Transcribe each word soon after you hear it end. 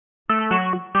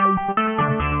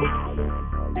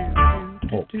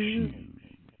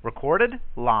Recorded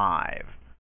live.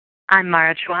 I'm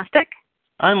Mara Chwastik.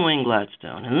 I'm Wayne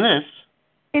Gladstone, and this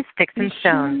is Styks and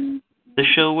Stones, the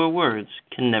show where words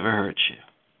can never hurt you.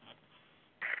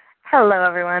 Hello,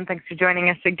 everyone. Thanks for joining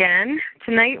us again.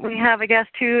 Tonight we have a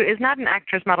guest who is not an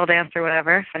actress, model, dancer,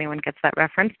 whatever, if anyone gets that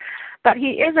reference, but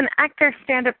he is an actor,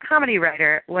 stand-up comedy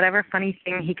writer, whatever funny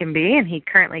thing he can be, and he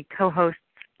currently co-hosts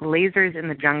Lasers in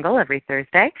the Jungle every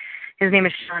Thursday. His name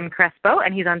is Sean Crespo,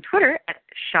 and he's on Twitter at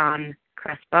Sean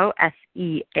Crespo,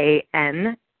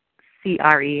 SeanCrespo,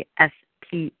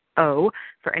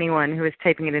 for anyone who is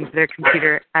typing it into their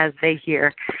computer as they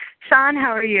hear. Sean,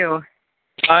 how are you?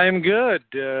 I'm good.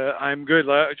 I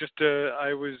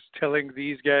was telling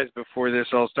these guys before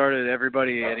this all started,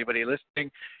 anybody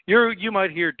listening, you might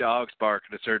hear dogs bark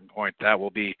at a certain point. That will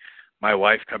be my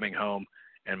wife coming home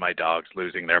and my dogs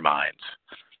losing their minds.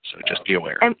 So just be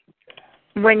aware. And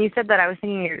when you said that, I was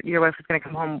thinking your wife was going to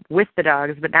come home with the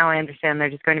dogs, but now I understand they're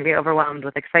just going to be overwhelmed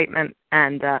with excitement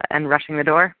and rushing the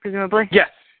door, presumably? Yes.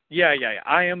 Yeah.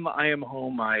 I am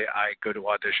home. I go to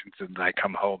auditions and I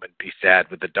come home and be sad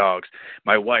with the dogs.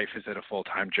 My wife is at a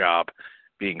full-time job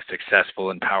being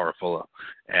successful and powerful,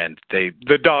 and the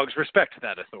dogs respect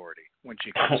that authority when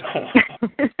she comes home.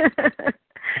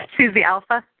 She's the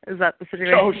alpha? Is that the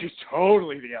situation? Oh, she's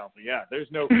totally the alpha. Yeah, there's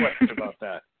no question about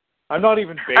that. I'm not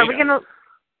even beta. Are we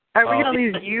gonna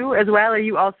lose you as well? Are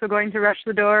you also going to rush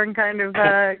the door and kind of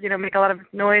make a lot of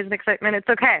noise and excitement? It's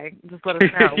okay. Just let us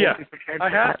know. Yeah, we'll I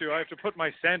have to. I have to put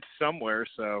my scent somewhere.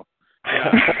 So. Yeah.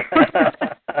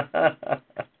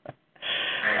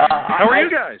 How are you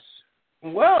guys?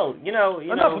 Well,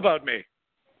 enough about me.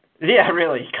 Yeah,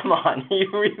 really. Come on.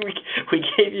 we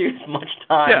gave you as much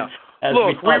time as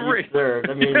we thought you deserved.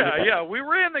 I mean, we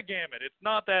ran the gamut. It's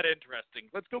not that interesting.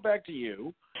 Let's go back to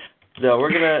you. So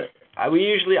we're gonna. I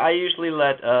usually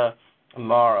let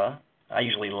Mara.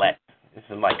 This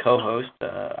is my co-host,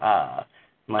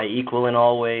 my equal in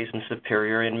all ways and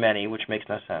superior in many, which makes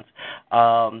no sense.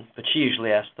 But she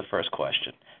usually asks the first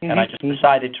question, and I just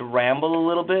decided to ramble a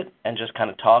little bit and just kind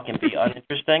of talk and be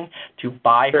uninteresting to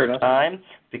buy her time,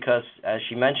 because as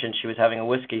she mentioned, she was having a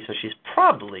whiskey, so she's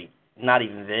probably not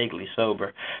even vaguely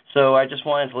sober. So I just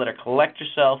wanted to let her collect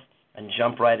herself and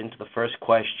jump right into the first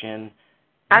question.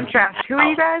 I'm trapped. Who are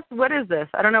you guys? What is this?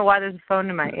 I don't know why there's a phone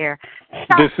in my ear.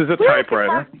 This is a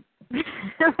typewriter. We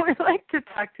like to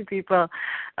talk to people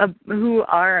who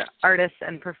are artists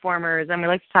and performers, and we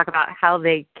like to talk about how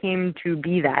they came to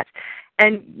be that.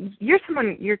 And you're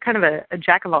kind of a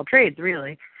jack of all trades,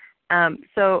 really.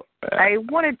 So I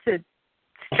wanted to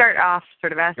start off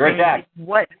sort of asking, you're a jack.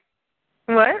 What?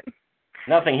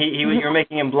 Nothing. You're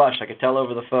making him blush. I could tell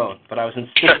over the phone, but I was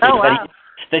insisting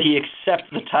that he accepts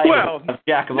the title of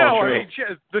Jack of all Trades.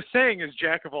 The saying is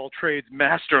Jack of all Trades,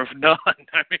 Master of none.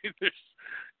 I mean, there's...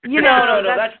 No.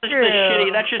 That's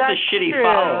just a shitty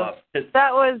follow-up.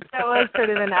 That was sort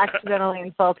of an accidentally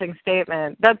insulting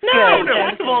statement. That's good.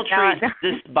 Jack of all Trades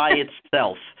exists by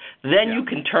itself. Then you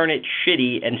can turn it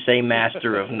shitty and say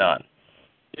Master of none.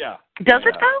 Yeah. Does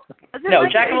it though? No,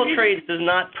 Jack of all Trades does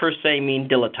not per se mean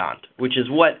dilettante, which is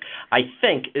what I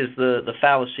think is the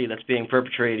fallacy that's being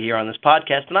perpetrated here on this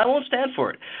podcast, and I won't stand for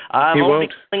it. I'm only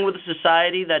dealing with a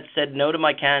society that said no to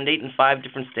my candidate in 5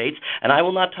 different states, and I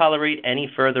will not tolerate any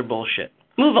further bullshit.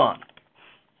 Move on.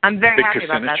 I'm very happy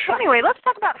about that. So anyway, let's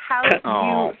talk about how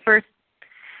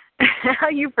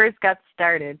you first got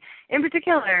started. In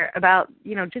particular, about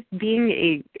just being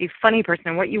a funny person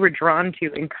and what you were drawn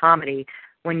to in comedy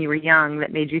when you were young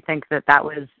that made you think that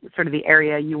was sort of the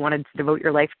area you wanted to devote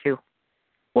your life to.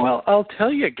 Well, I'll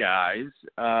tell you guys,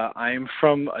 I'm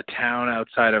from a town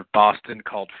outside of Boston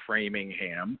called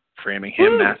Framingham,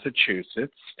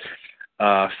 Massachusetts,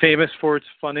 famous for its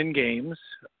fun and games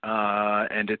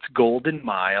and its Golden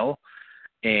Mile.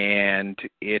 And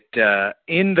it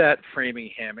in that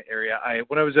Framingham area,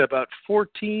 when I was about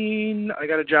 14, I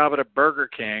got a job at a Burger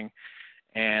King,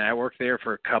 and I worked there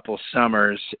for a couple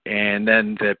summers. And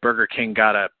then the Burger King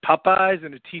got a Popeyes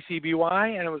and a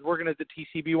TCBY, and I was working at the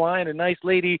TCBY, and a nice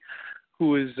lady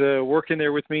who was working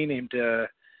there with me named I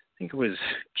think it was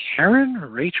Karen or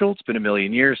Rachel. It's been a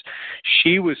million years.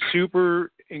 She was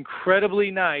incredibly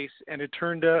nice, and it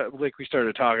turned out like we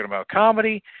started talking about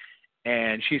comedy.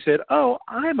 And she said, "Oh,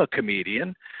 I'm a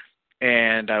comedian."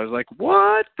 And I was like,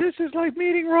 "What? This is like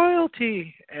meeting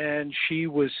royalty." And she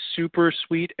was super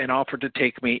sweet and offered to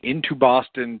take me into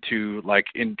Boston to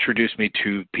introduce me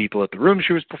to people at the room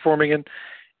she was performing in.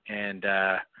 And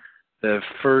the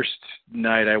first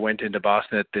night I went into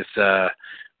Boston at this,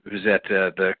 it was at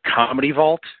the Comedy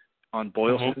Vault on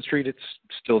Boylston Street. It's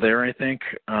still there, I think.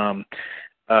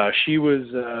 She was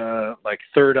like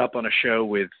third up on a show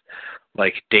with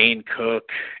like Dane Cook,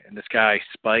 and this guy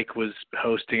Spike was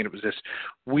hosting, and it was this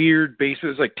weird base. It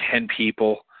was like 10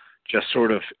 people just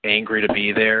sort of angry to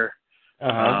be there.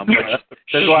 But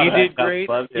she did great.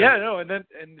 Yeah, no, and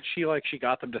she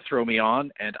got them to throw me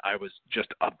on, and I was just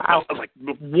I was like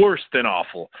worse than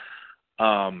awful.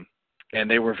 And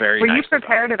they were very nice. Were you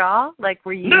prepared at all? Like,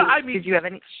 were you? No, I mean, did you have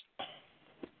any?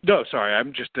 No, sorry.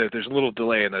 I'm just there's a little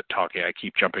delay in the talking. I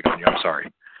keep jumping on you. I'm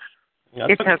sorry. No,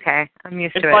 it's okay. I'm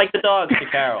used to it. It's like the dogs to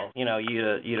Carol. You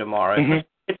to Mara. Mm-hmm.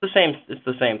 It's the same. It's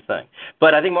the same thing.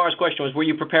 But I think Mara's question was, were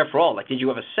you prepared for all? Like, did you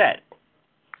have a set?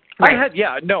 I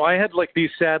had like these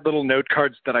sad little note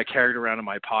cards that I carried around in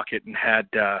my pocket, and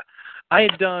I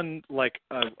had done like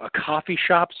a coffee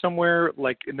shop somewhere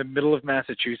like in the middle of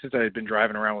Massachusetts. I had been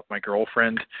driving around with my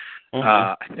girlfriend. Mm-hmm.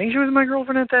 I think she was my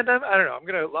girlfriend at that time. I don't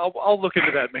know. I'll look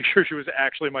into that and make sure she was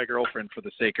actually my girlfriend for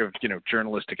the sake of,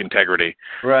 journalistic integrity.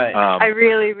 Right. I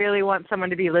really, really want someone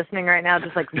to be listening right now,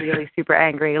 just like really super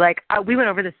angry. Like we went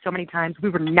over this so many times. We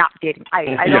were not dating. I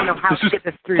don't know how to get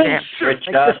this through to him. We're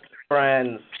just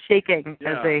friends. Shaking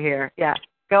as they hear. Yeah.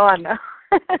 Go on now.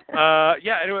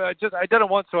 Anyway, I done it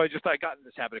once, so I got in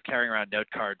this habit of carrying around note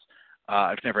cards.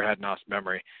 I've never had an awesome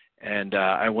memory, and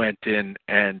I went in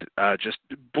and just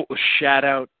shat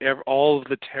out all of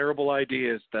the terrible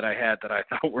ideas that I had that I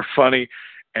thought were funny,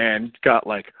 and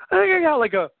when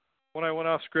I went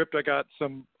off script, I got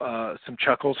some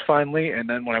chuckles finally, and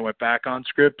then when I went back on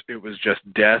script, it was just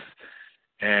death,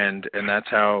 and that's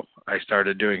how I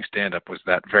started doing stand-up. Was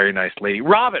that very nice lady,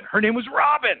 Robin? Her name was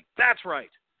Robin. That's right.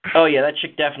 Oh, yeah, that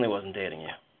chick definitely wasn't dating you.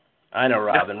 I know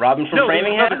Robin. Robin from Framingham? No,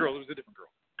 it was another girl. It was a different girl.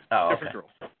 Oh, okay. Different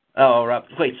girl. Oh, Rob.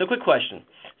 Wait, so quick question.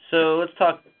 So let's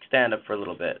talk stand-up for a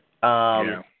little bit.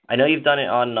 I know you've done it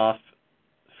on and off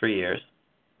for years.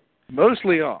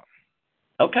 Mostly on.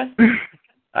 Okay.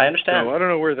 I understand. So I don't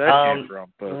know where that came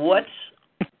from. But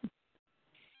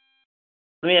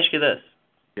let me ask you this.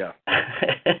 Yeah.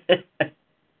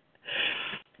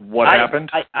 What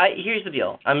happened? Here's the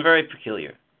deal. I'm very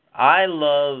peculiar. I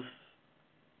love,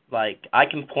 I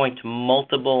can point to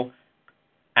multiple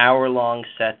hour-long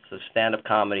sets of stand-up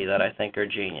comedy that I think are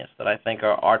genius, that I think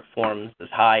are art forms as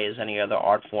high as any other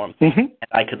art form. Mm-hmm.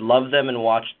 And I could love them and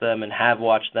watch them and have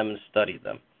watched them and studied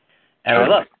them. And I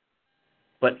love them.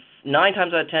 But 9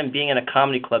 times out of 10, being in a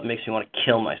comedy club makes me want to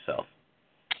kill myself.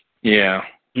 Yeah.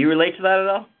 Do you relate to that at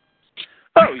all?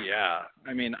 Oh, yeah.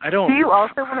 I mean, I don't... Do you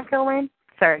also want to kill Wayne?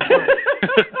 Sorry.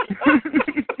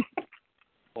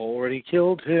 Already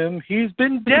killed him. He's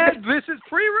been dead. This is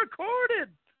pre-recorded.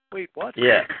 Wait, what?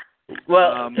 Yeah.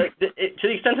 Well, to the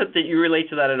extent that you relate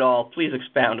to that at all, please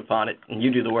expound upon it, and you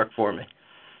do the work for me.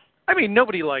 I mean,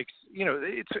 nobody likes, you go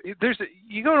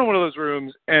into one of those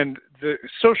rooms, and the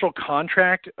social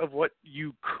contract of what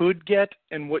you could get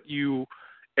and what you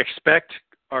expect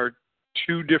are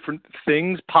two different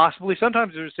things, possibly.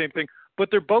 Sometimes they're the same thing,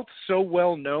 but they're both so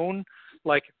well known.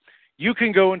 Like, you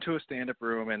can go into a stand-up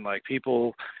room and,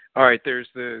 people, all right, there's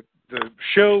the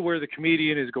show where the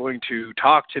comedian is going to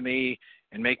talk to me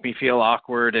and make me feel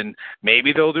awkward, and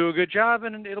maybe they'll do a good job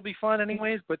and it'll be fun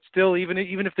anyways, but still, even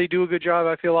if they do a good job,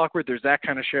 I feel awkward. There's that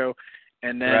kind of show.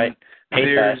 And then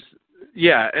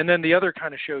and then the other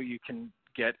kind of show you can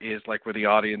get is where the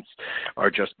audience are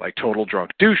just total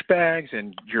drunk douchebags,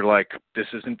 and you're like, this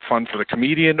isn't fun for the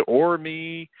comedian or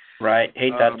me. Right.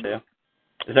 Hate that too.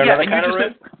 Is there another kind of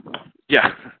room?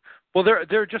 Yeah. Well, there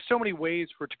are just so many ways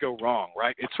for it to go wrong,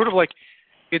 right? It's sort of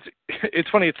it's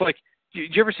funny. It's like, do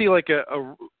you ever see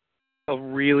a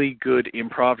really good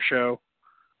improv show?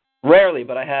 Rarely,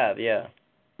 but I have, yeah.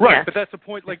 Right, yeah. But that's the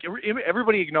point.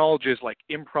 Everybody acknowledges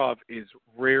improv is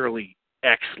rarely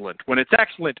excellent. When it's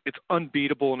excellent, it's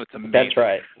unbeatable and it's amazing.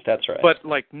 That's right. But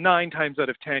 9 times out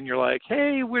of 10, you're like,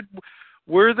 hey,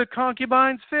 we're the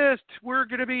Concubine's Fist. We're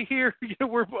going to be here.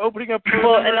 We're opening up.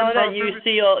 Well, and on that, you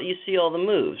see all the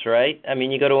moves, right? I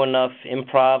mean, you go to enough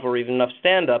improv or even enough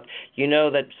stand-up, you know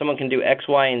that someone can do X,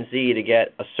 Y, and Z to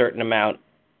get a certain amount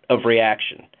of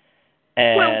reaction.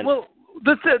 And well,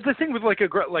 the thing with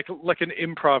an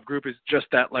improv group is just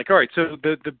that. All right, so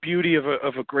the beauty of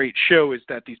a great show is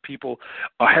that these people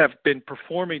have been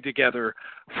performing together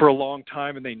for a long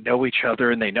time, and they know each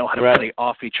other, and they know how to play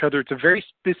off each other. It's a very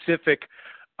specific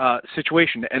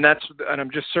situation, and I'm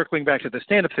just circling back to the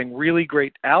stand-up thing. Really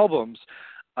great albums,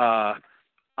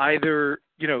 either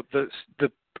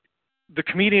the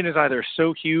comedian is either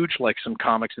so huge, like some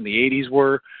comics in the '80s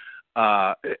were,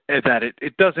 that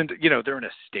it doesn't, they're in a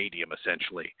stadium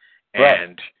essentially. Right.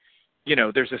 And,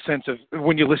 there's a sense of,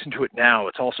 when you listen to it now,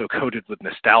 it's also coated with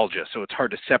nostalgia. So it's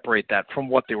hard to separate that from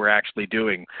what they were actually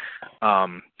doing.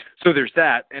 So there's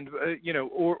that, and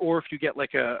or if you get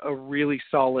like a really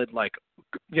solid, like,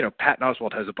 Patton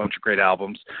Oswalt has a bunch of great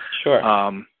albums. Sure.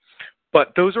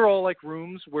 But those are all like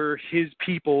rooms where his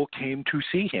people came to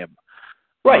see him.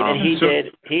 Right, and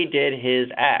he did his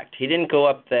act. He didn't go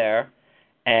up there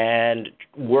and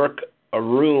work a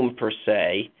room per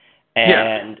se.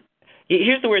 And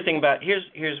here's the weird thing about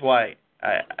here's why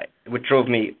what drove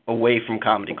me away from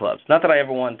comedy clubs. Not that I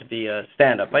ever wanted to be a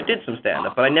stand-up. I did some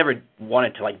stand-up, but I never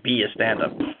wanted to like be a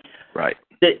stand-up. Right.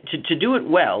 To do it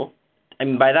well, I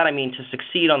mean by that I mean to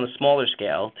succeed on the smaller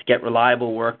scale, to get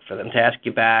reliable work, for them to ask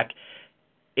you back.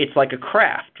 It's like a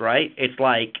craft, right? It's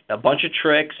like a bunch of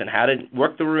tricks and how to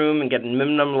work the room and get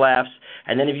minimum laughs.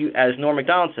 And then if you, as Norm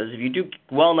Macdonald says, if you do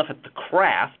well enough at the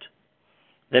craft,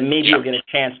 then maybe you'll get a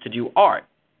chance to do art.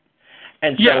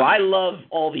 And so I love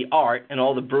all the art and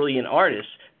all the brilliant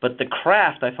artists, but the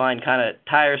craft I find kind of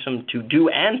tiresome to do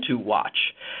and to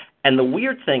watch. And the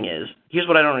weird thing is, here's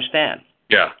what I don't understand.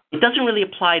 Yeah. It doesn't really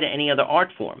apply to any other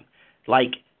art form.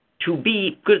 Like, to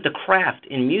be good at the craft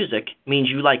in music means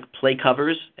you like play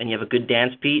covers and you have a good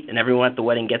dance beat and everyone at the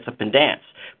wedding gets up and dance.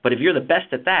 But if you're the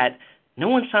best at that, no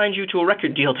one signs you to a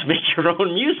record deal to make your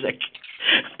own music.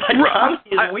 But comedy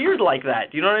is weird like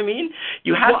that. Do you know what I mean?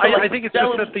 You have to. I think it's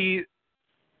just that the.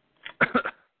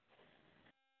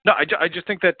 No, I just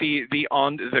think that the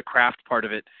craft part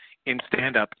of it in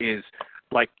stand-up is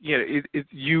like,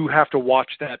 you have to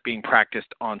watch that being practiced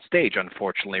on stage,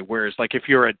 unfortunately. Whereas, like, if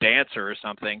you're a dancer or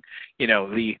something,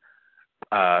 the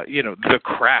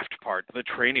craft part, the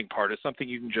training part is something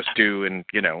you can just do in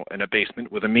a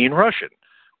basement with a mean Russian.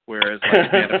 Whereas, like,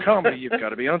 stand-up comedy, you've got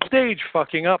to be on stage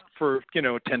fucking up for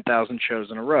 10,000 shows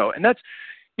in a row, and that's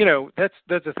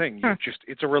the thing.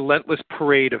 It's a relentless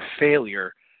parade of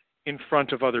failure in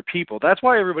front of other people. That's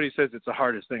why everybody says it's the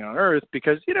hardest thing on earth,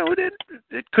 because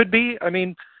it could be. I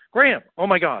mean, Graham, oh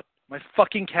my God, my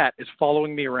fucking cat is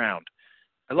following me around.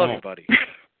 I love you, buddy.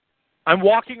 I'm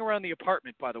walking around the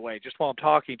apartment, by the way, just while I'm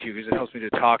talking to you, because it helps me to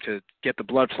talk to get the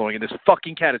blood flowing. And this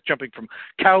fucking cat is jumping from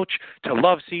couch to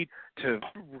love seat to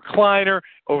recliner,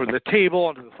 over the table,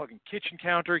 onto the fucking kitchen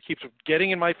counter. It keeps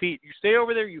getting in my feet. You stay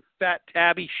over there, you fat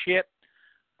tabby shit.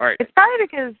 All right. It's probably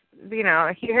because,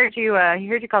 he heard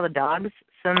you call the dogs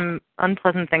some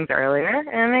unpleasant things earlier,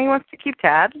 and he wants to keep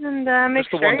tabs and make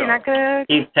sure you're not going to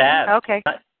keep tabs. Okay.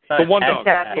 The one dog.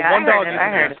 Yeah, one dog. I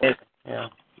heard it. Yeah.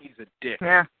 He's a dick.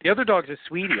 Yeah. The other dog's a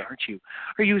sweetie, aren't you?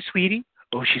 Are you a sweetie?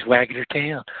 Oh, she's wagging her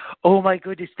tail. Oh my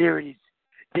goodness, there it is.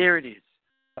 There it is.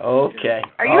 Okay.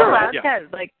 Are you allowed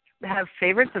to have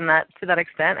favorites to that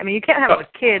extent? I mean, you can't have it with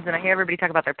kids, and I hear everybody talk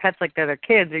about their pets like they're their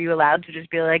kids. Are you allowed to just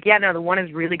be like, yeah, no, the one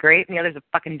is really great, and the other's a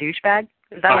fucking douchebag?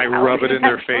 I rub it in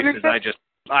their faces.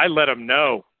 I let them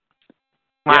know.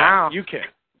 Wow. Yeah, you can.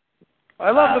 I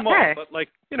love them all, but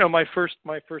my first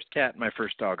cat and my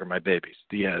first dog are my babies.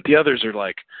 The others are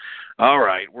like, all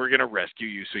right, we're gonna rescue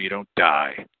you so you don't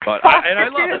die. But I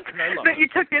love it. That you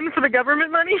took in for the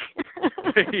government money?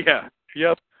 Yeah.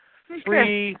 Yep.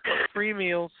 Free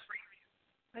meals.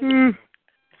 I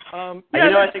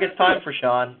think it's time for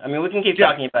Sean. I mean, we can keep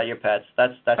talking about your pets.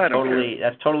 That's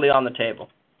totally on the table.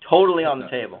 Totally on the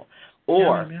table.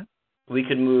 Or we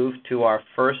could move to our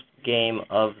first game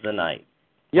of the night.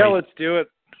 Yeah, let's do it.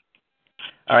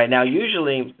 All right, now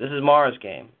usually this is Mara's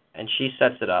game, and she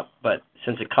sets it up, but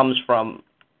since it comes from,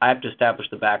 I have to establish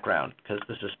the background, because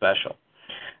this is special.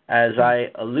 As I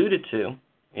alluded to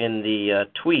in the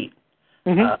tweet,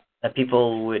 that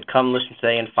people would come listen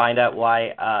today and find out why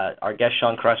our guest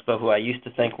Sean Crespo, who I used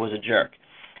to think was a jerk.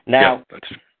 Now,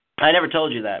 I never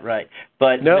told you that, right?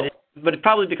 But it's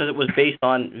probably because it was based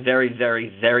on very,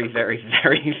 very, very, very,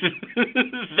 very,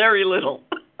 very little.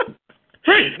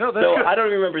 No, that's good. I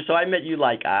don't remember. So I met you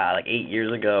like 8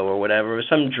 years ago or whatever. It was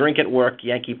some drink at work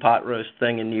Yankee pot roast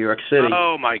thing in New York City.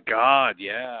 Oh my God,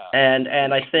 yeah.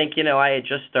 And I think I had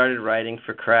just started writing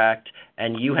for Cracked,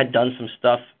 and you had done some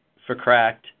stuff for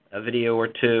Cracked, a video or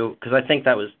two, because I think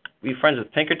that was. Were you friends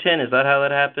with Pinkerton? Is that how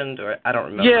that happened? Or I don't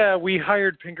remember. Yeah, we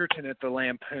hired Pinkerton at the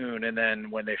Lampoon, and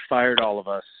then when they fired all of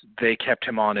us, they kept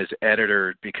him on as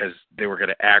editor because they were going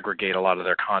to aggregate a lot of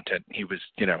their content. He was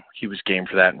game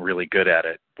for that and really good at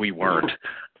it. We weren't.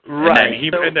 Right.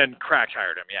 And then Crack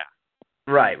hired him, yeah.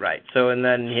 Right. So, and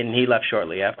then he left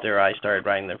shortly after I started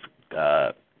writing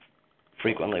there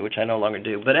frequently, which I no longer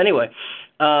do. But anyway,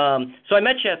 so I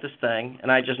met you at this thing,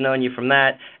 and I just known you from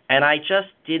that, and I just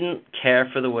didn't care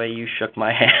for the way you shook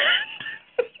my hand.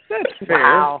 That's fair.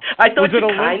 Wow. I thought you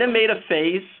kind of made a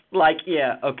face, like,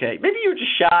 yeah, okay. Maybe you were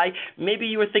just shy. Maybe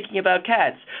you were thinking about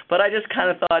cats. But I just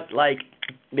kind of thought, like,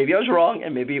 maybe I was wrong,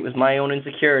 and maybe it was my own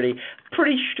insecurity.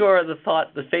 Pretty sure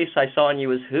the face I saw in you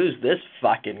was, who's this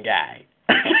fucking guy?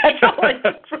 That's all I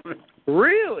took from it.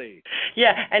 Really?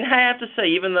 Yeah, and I have to say,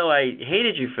 even though I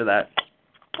hated you for that,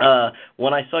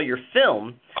 when I saw your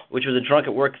film, which was a drunk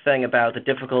at work thing about the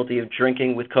difficulty of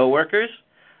drinking with coworkers,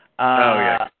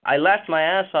 I laughed my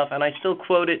ass off, and I still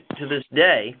quote it to this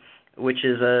day, which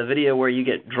is a video where you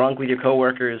get drunk with your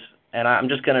coworkers, and I'm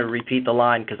just going to repeat the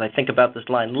line because I think about this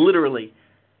line literally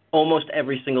almost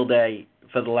every single day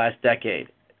for the last decade.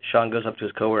 Sean goes up to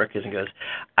his coworkers and goes,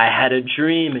 I had a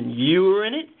dream, and you were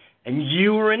in it, and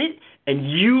you were in it, and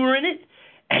you were in it,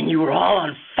 and you were all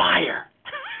on fire.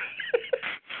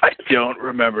 I don't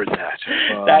remember that.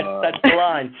 That's the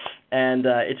line, and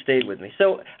it stayed with me.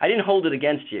 So I didn't hold it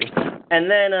against you. And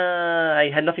then I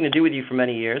had nothing to do with you for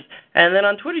many years. And then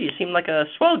on Twitter, you seemed like a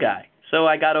swell guy. So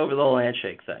I got over the whole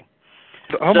handshake thing.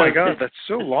 Oh, my God, that's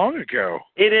so long ago.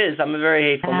 It is. I'm a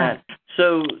very hateful man.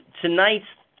 So tonight's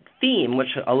theme, which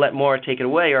I'll let Maura take it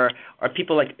away, are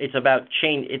people like, it's about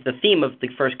change. The theme of the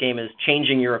first game is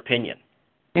changing your opinion.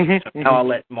 So now I'll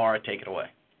let Maura take it away.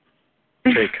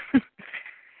 Take.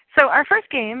 So our first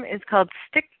game is called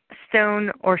Stick, Stone,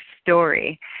 or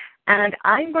Story. And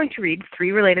I'm going to read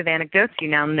 3 related anecdotes. You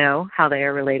now know how they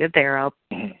are related. They are all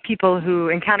people who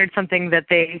encountered something that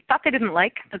they thought they didn't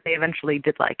like, but they eventually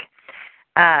did like.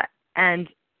 And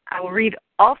I will read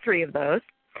all 3 of those.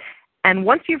 And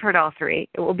once you've heard all 3,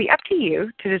 it will be up to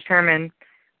you to determine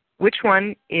which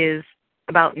one is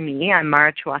about me. I'm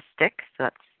Mara Chua Styks, so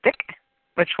that's Stick.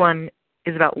 Which one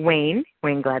is about Wayne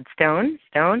Gladstone,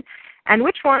 Stone. And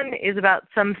which one is about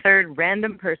some third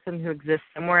random person who exists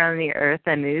somewhere on the earth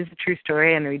and it is a true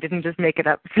story and we didn't just make it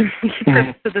up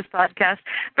for this podcast,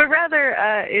 but rather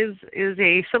is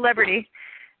a celebrity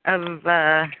of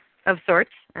sorts.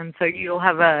 And so you'll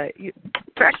have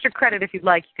for extra credit, if you'd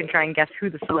like, you can try and guess who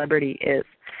the celebrity is.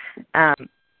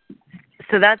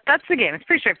 So that's the game. It's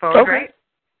pretty straightforward, right?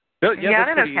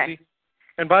 Yeah, that's pretty easy.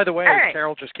 And by the way, right.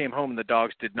 Carol just came home and the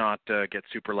dogs did not get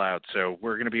super loud, so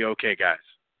we're going to be okay, guys.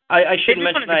 I should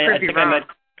mention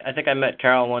I think I met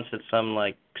Carol once at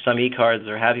some e-cards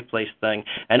or Happy Place thing,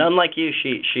 and unlike you,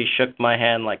 she shook my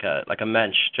hand like a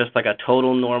mensch, just like a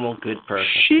total normal good person.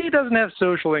 She doesn't have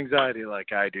social anxiety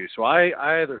like I do, so I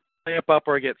either clamp up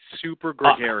or I get super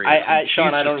gregarious.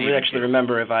 Sean, I don't really actually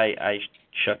remember if I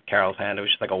shook Carol's hand. It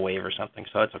was just like a wave or something,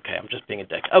 so it's okay. I'm just being a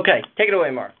dick. Okay, take it away,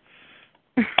 Mark.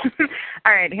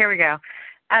 All right, here we go.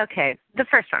 Okay, the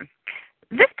first one.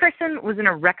 This person was in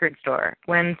a record store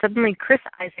when suddenly Chris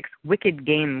Isaac's Wicked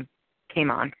Game came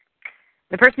on.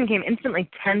 The person became instantly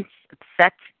tense,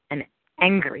 upset, and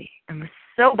angry, and was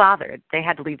so bothered they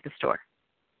had to leave the store.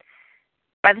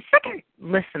 By the second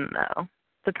listen, though,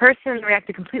 the person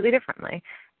reacted completely differently,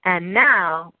 and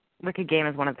now Wicked Game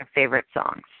is one of their favorite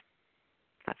songs.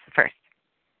 That's the first.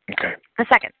 Okay. The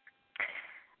second.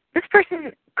 This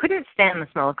person couldn't stand the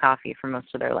smell of coffee for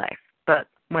most of their life, but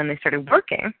when they started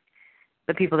working,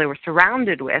 the people they were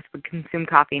surrounded with would consume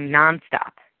coffee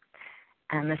nonstop.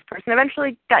 And this person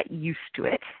eventually got used to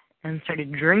it and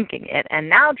started drinking it, and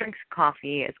now drinks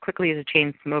coffee as quickly as a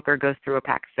chain smoker goes through a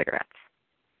pack of cigarettes.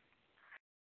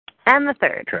 And the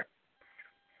third. Sure.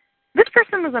 This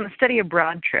person was on a study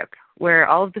abroad trip where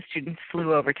all of the students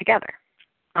flew over together.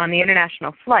 On the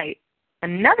international flight,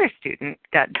 another student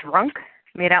got drunk,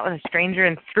 made out with a stranger,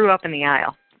 and threw up in the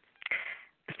aisle.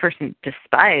 This person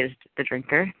despised the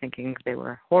drinker, thinking they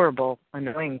were a horrible,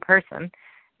 annoying person,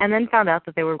 and then found out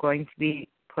that they were going to be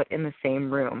put in the same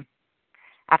room.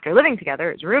 After living together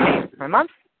as roommates for a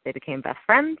month, they became best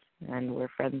friends and were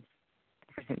friends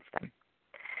ever since then.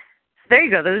 So there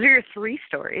you go. Those are your 3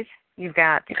 stories. You've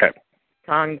got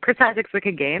song Chris Isaac's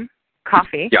Wicked Game,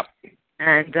 coffee,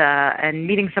 and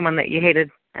meeting someone that you hated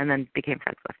and then became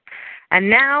friends with. And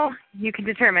now you can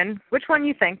determine which one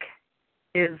you think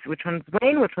is which one's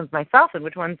Wayne, which one's myself, and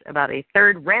which one's about a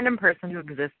third random person who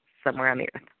exists somewhere on the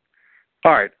earth.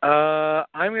 All right.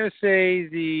 I'm going to say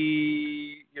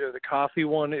the coffee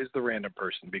one is the random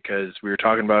person because we were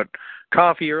talking about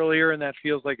coffee earlier, and that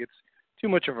feels like it's too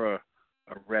much of a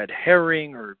red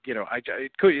herring, or you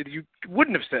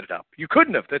wouldn't have set it up. You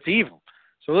couldn't have. That's evil.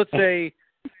 So let's say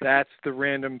that's the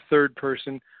random third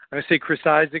person. I'm going to say Chris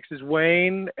Isaacs is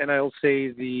Wayne, and I'll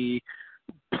say the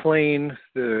trip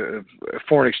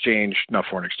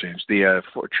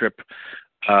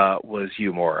was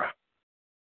you, Maura.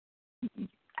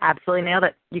 Absolutely nailed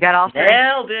it. You got all 3.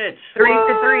 Nailed it. 3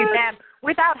 for 3, man.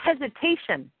 Without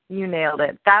hesitation, you nailed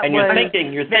it. And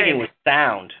you're thinking with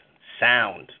sound.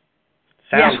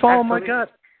 Yes, follow my gut.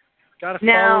 Got to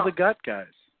follow the gut, guys.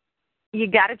 You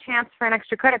got a chance for an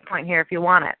extra credit point here if you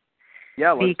want it.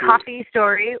 Yeah, the coffee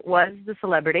story was the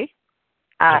celebrity.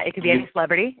 It could be any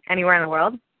celebrity, anywhere in the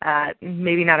world.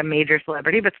 Maybe not a major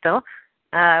celebrity, but still.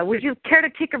 Would you care to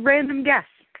take a random guess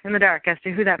in the dark as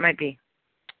to who that might be?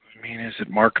 I mean, is it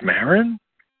Mark Maron?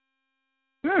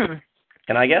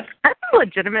 Can I guess? That's a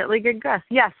legitimately good guess.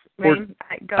 Yes, Rain,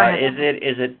 go ahead.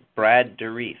 Is it Brad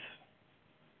Dourif?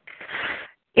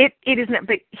 It isn't,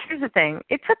 but here's the thing.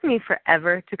 It took me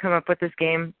forever to come up with this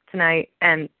game tonight,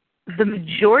 and the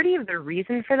majority of the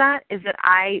reason for that is that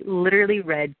I literally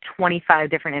read 25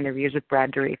 different interviews with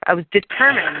Brad Dourif. I was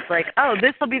determined, like, oh,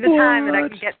 this will be the time that I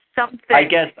can get something. I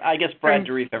guess Brad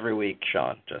Dourif every week,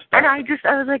 Sean. And I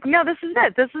was like, no, this is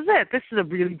it. This is a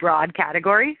really broad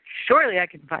category. Surely I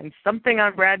can find something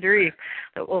on Brad Dourif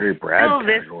that will fill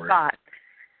this spot.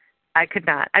 I could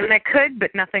not. I mean, I could,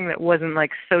 but nothing that wasn't,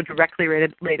 like, so directly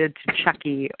related to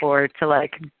Chucky or to,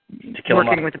 like,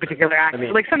 working with a particular actor. I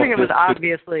mean, like, something that was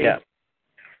obviously... Yeah,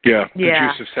 the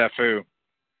juice of Safu.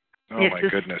 Oh, my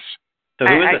goodness. So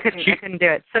I couldn't do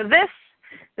it. So this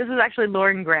is actually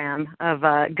Lauren Graham of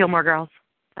Gilmore Girls.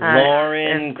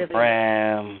 Lauren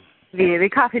Graham. The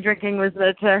coffee drinking was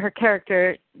that her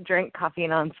character drank coffee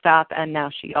nonstop, and now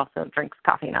she also drinks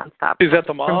coffee nonstop. Is that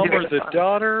the mom or the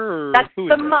daughter? Or That's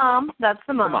the mom. That's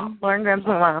the mom. Lauren Graham's the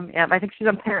mom. Yeah, I think she's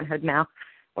on Parenthood now,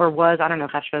 or was. I don't know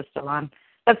if that show's still on.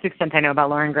 That's the extent I know about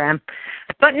Lauren Graham.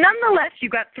 But nonetheless, you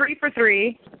got 3 for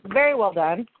 3. Very well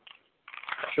done.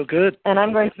 Feel good. And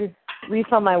I'm going to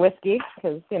refill my whiskey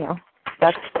because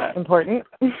that's important.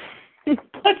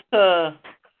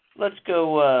 Let's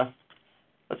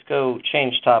go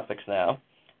change topics now.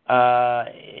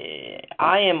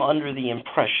 I am under the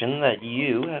impression that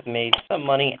you have made some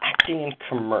money acting in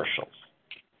commercials.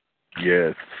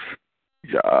 Yes.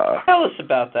 Yeah. Tell us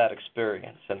about that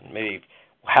experience and maybe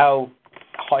how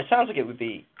it sounds like it would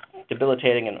be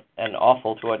debilitating and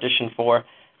awful to audition for.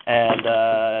 And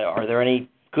are there any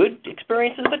good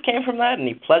experiences that came from that?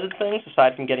 Any pleasant things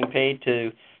aside from getting paid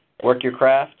to work your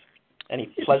craft?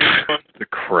 Any pleasant? The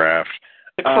craft.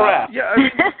 Yeah, I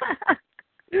mean,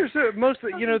 there's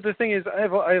mostly, the thing is, I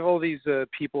have all these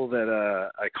people that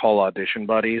I call audition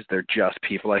buddies. They're just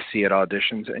people I see at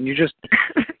auditions, and you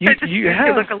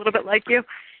look a little bit like you.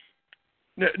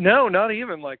 No, not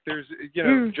even. Like there's,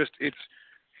 just it's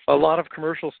a lot of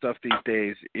commercial stuff these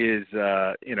days is,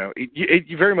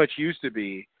 it very much used to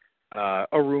be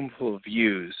a room full of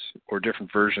yous or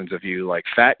different versions of you, like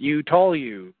fat you, tall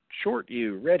you, short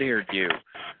you, red-haired you.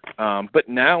 But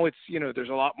now it's, there's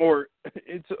a lot more,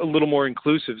 it's a little more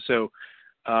inclusive. So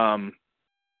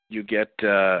you get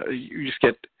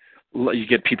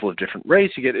people of different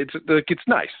race. It's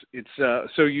nice. It's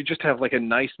so you just have like a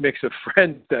nice mix of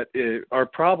friends that are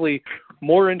probably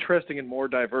more interesting and more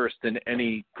diverse than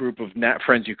any group of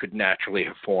friends you could naturally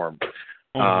have formed.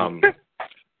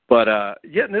 But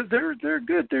they're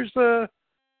good. There's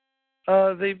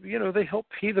they help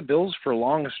pay the bills for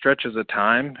long stretches of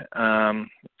time. So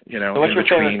what's your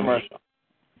favorite commercial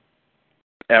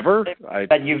ever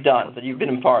that you've done, that you've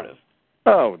been a part of?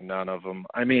 Oh, none of them.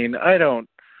 I mean, I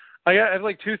have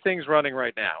like 2 things running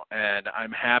right now, and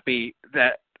I'm happy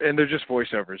and they're just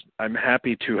voiceovers. I'm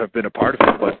happy to have been a part of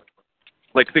it, but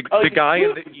like the guy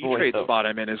in the E-Trade spot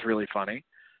I'm in is really funny,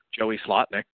 Joey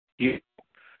Slotnick.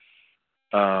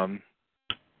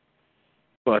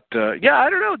 But I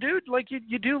don't know, dude. Like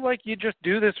you just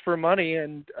do this for money,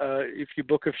 and if you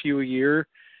book a few a year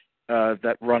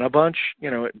that run a bunch,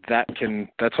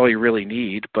 that's all you really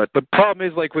need. But the problem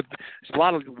is, like, there's a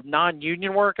lot of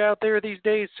non-union work out there these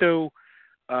days, so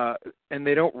and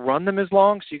they don't run them as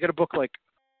long, so you got to book like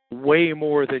way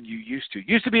more than you used to. It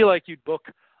used to be like you'd book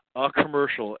a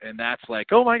commercial, and that's like,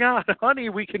 oh my God, honey,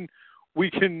 we can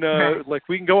like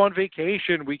we can go on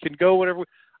vacation, we can go whatever.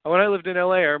 When I lived in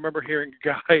LA, I remember hearing a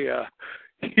guy. I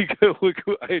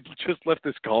had just left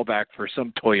this callback for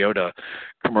some Toyota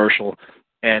commercial,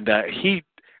 and it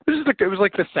was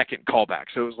like the second callback,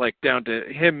 so it was like down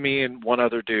to him, me, and one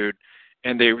other dude,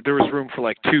 and there was room for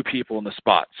like 2 people in the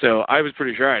spot. So I was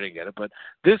pretty sure I didn't get it, but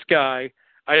this guy,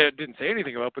 I didn't say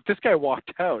anything about, but this guy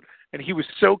walked out, and he was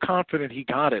so confident he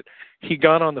got it. He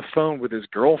got on the phone with his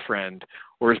girlfriend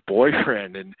or his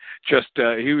boyfriend, and just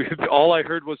all I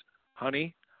heard was,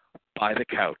 "Honey, buy the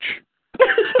couch."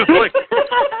 Like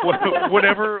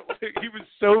whenever he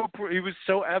was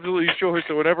so absolutely sure.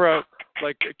 So whenever I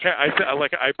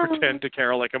pretend to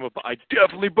Carol like I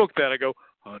definitely booked that. I go,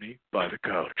 "Honey, buy the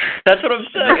couch." That's what I'm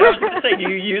saying. I was going to say, do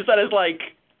you use that as like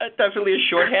definitely a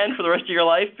shorthand for the rest of your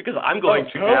life? Because I'm going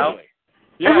to now.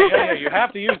 Yeah. You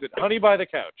have to use it. "Honey, buy the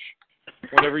couch."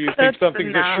 Whenever you think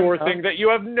something's a sure thing that you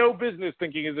have no business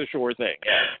thinking is a sure thing.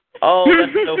 Oh,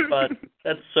 that's so fun.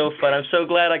 That's so fun. I'm so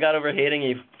glad I got over hating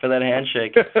you for that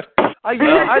handshake. God,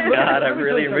 I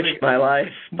really enriched my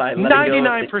life by letting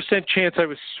 99% chance I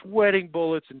was sweating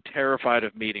bullets and terrified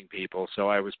of meeting people, so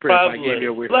I was pretty.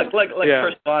 Probably. Look,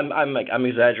 first of all, I'm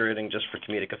exaggerating just for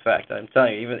comedic effect. I'm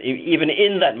telling you, even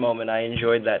in that moment, I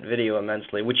enjoyed that video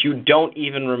immensely, which you don't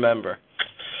even remember.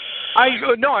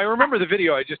 I remember the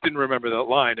video. I just didn't remember that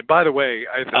line. And by the way,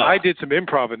 I did some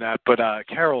improv in that, but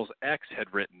Carol's ex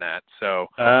had written that. So,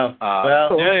 well,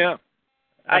 yeah.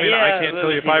 I mean, I can't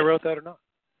tell you if I wrote that or not.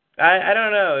 I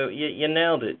don't know. You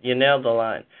nailed it. You nailed the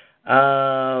line.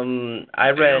 I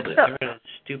read a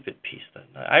stupid piece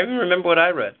that night. I even remember what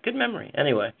I read. Good memory.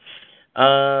 Anyway,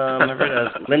 I read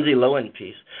a Lindsay Lohan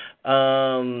piece.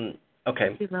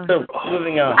 Okay, so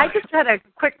moving on. I just had a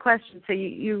quick question. So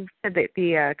you said that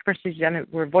the commercials you done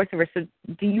were voiceovers. So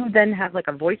do you then have like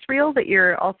a voice reel that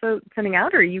you're also sending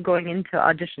out, or are you going into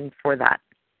auditions for that?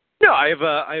 No, I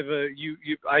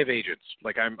have agents.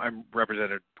 Like I'm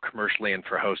represented commercially and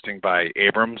for hosting by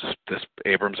Abrams. This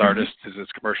Abrams artist is his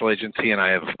commercial agency, and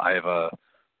I have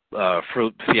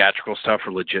for theatrical stuff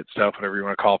or legit stuff, whatever you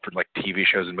want to call it, for like TV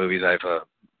shows and movies. I have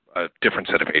a different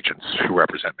set of agents who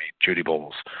represent me, Judy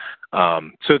Bowles.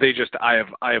 So I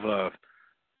have a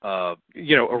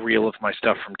reel of my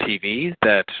stuff from TV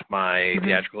that my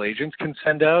theatrical agents can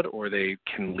send out, or they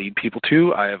can lead people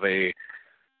to. I have a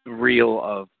reel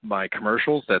of my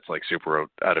commercials that's like super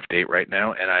out of date right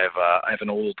now, and I have an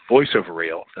old voiceover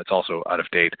reel that's also out of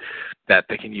date that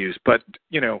they can use. But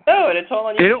and it's all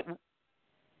on you.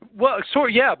 Well,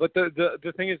 but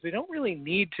the thing is, they don't really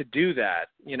need to do that.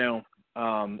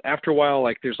 After a while,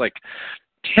 like there's like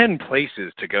 10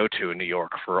 places to go to in New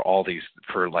York for all these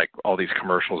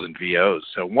commercials and VOs.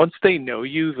 So once they know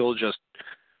you,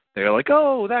 they're like,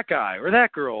 oh, that guy or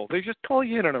that girl. They just call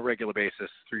you in on a regular basis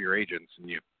through your agents, and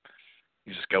you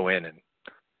just go in and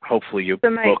hopefully you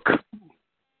book.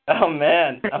 Oh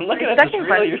man, I'm looking at this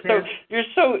reel.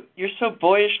 You're so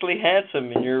boyishly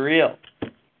handsome in your reel.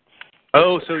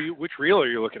 Oh, so which reel are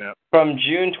you looking at? From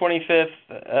June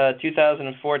 25th,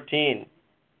 2014.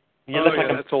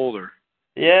 That's older.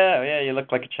 Yeah, you look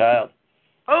like a child.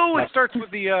 Oh, it starts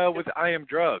with with I Am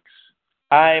Drugs.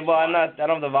 I don't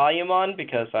have the volume on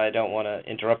because I don't want to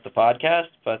interrupt the podcast,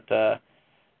 but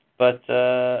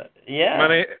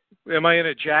yeah. Am I in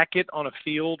a jacket on a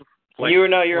field? Like, you're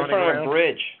in front of a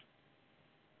bridge.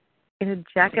 In a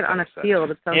jacket on a field.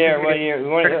 It sounds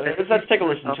let's take a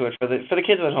listen to it for the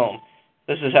kids at home.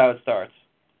 This is how it starts.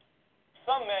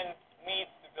 Some men need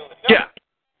to build a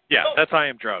Yeah, that's I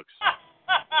Am Drugs.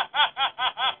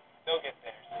 They'll get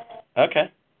theirs.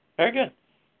 Okay, very good.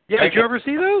 Yeah, did you ever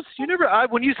see those? You never.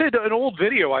 When you said an old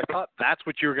video, I thought that's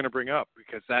what you were going to bring up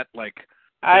because that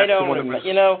I don't remember.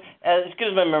 As good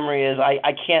as my memory is,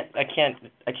 I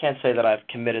can't say that I've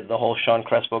committed the whole Sean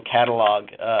Crespo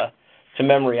catalog to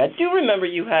memory. I do remember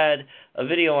you had a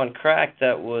video on Crack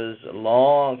that was a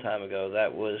long time ago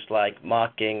that was like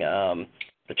mocking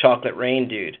the Chocolate Rain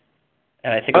dude,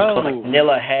 and I think it was called like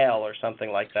Nilla Hale or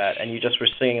something like that, and you just were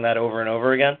singing that over and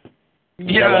over again.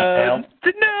 Yeah.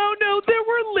 No, there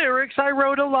were lyrics. I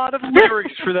wrote a lot of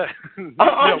lyrics for that.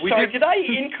 I'm sorry, did I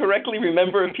incorrectly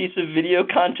remember a piece of video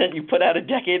content you put out a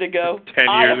decade ago? 10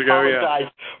 years ago, yeah. I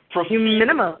apologize. You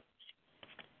minimal.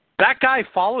 That guy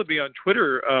followed me on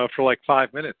Twitter for like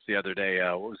 5 minutes the other day.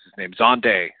 What was his name?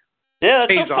 Zonday. Yeah,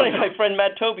 that's so funny. My friend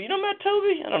Matt Toby. You know Matt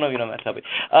Toby? I don't know if you know Matt Toby.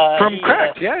 From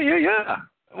Crack. Yeah.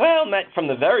 Well, Matt, from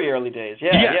the very early days.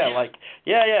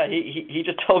 Yeah. He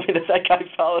just told me that guy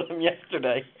followed him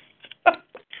yesterday.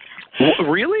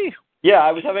 Really? Yeah,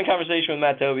 I was having a conversation with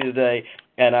Matt Toby today,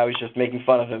 and I was just making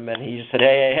fun of him, and he just said,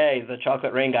 hey, the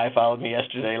Chocolate Rain guy followed me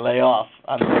yesterday. Lay off.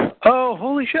 Oh,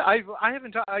 holy shit! I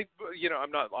haven't.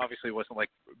 I'm not obviously wasn't like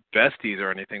besties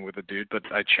or anything with the dude, but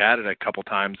I chatted a couple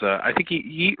times. I think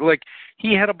he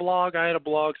had a blog. I had a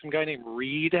blog. Some guy named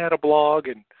Reed had a blog,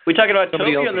 and we talking about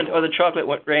Toby or the Chocolate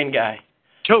Rain guy?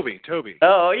 Toby.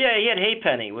 Oh yeah, he had Hey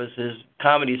Penny was his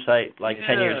comedy site 10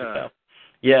 years ago.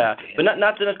 Yeah, but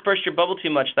not to burst your bubble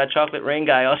too much. That Chocolate Rain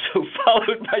guy also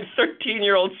followed my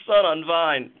 13-year-old son on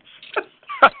Vine.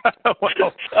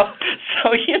 Well,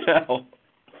 so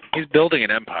he's building an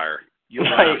empire.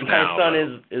 My son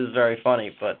is very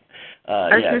funny, but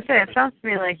I was going to say, it sounds to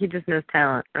me like he just knows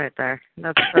talent right there.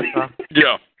 That's all.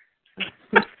 Yeah.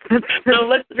 So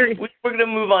we're going to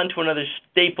move on to another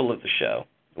staple of the show,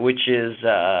 which is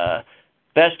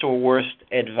best or worst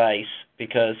advice,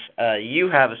 because you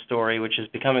have a story which is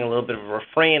becoming a little bit of a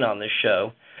refrain on this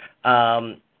show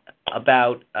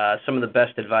about some of the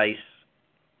best advice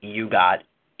you got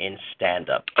in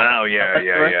stand-up. Oh,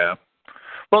 yeah.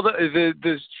 Well,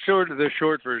 the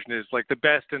short version is like the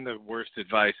best and the worst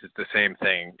advice is the same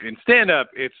thing. In stand-up,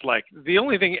 it's like the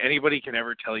only thing anybody can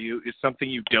ever tell you is something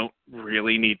you don't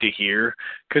really need to hear,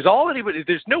 because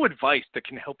there's no advice that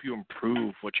can help you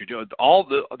improve what you do. All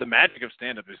the magic of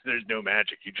stand-up is there's no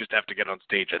magic. You just have to get on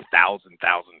stage 1,000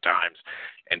 times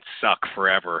and suck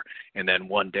forever, and then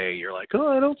one day you're like, oh,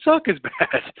 I don't suck as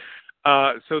bad.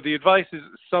 So the advice is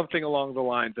something along the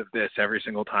lines of this every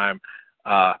single time.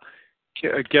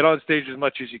 Get on stage as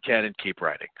much as you can and keep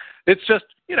writing. It's just,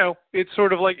 it's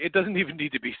sort of like, it doesn't even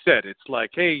need to be said. It's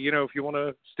like, hey, if you want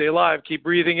to stay alive, keep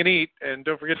breathing and eat, and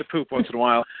don't forget to poop once in a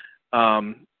while.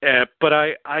 But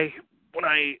I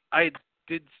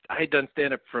had done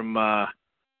stand-up from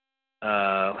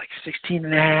like 16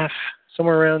 and a half,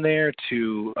 somewhere around there,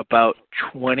 to about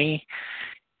 20.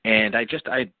 And I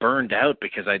burned out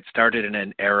because I'd started in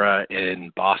an era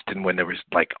in Boston when there was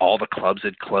like all the clubs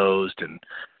had closed and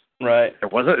right.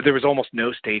 There was almost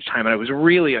no stage time, and I was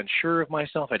really unsure of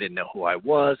myself. I didn't know who I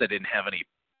was. I didn't have any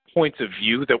points of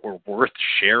view that were worth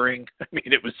sharing. I mean,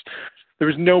 there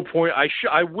was no point.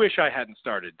 I wish I hadn't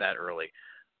started that early.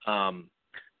 So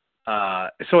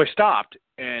I stopped,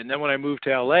 and then when I moved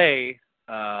to LA,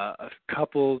 2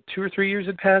 or 3 years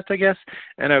had passed, I guess,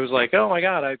 and I was like, oh my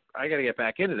God, I got to get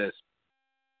back into this,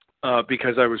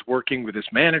 because I was working with this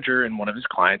manager, and one of his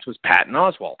clients was Patton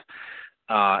Oswalt.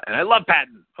 And I love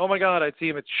Patton. Oh my God, I'd see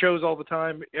him at shows all the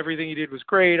time. Everything he did was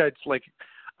great. There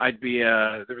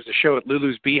was a show at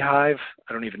Lulu's Beehive.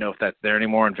 I don't even know if that's there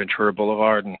anymore, on Ventura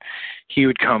Boulevard. And he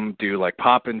would come do like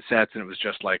pop-in sets, and it was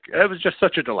just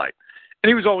such a delight. And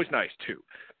he was always nice too.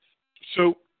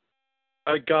 So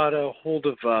I got a hold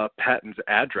of Patton's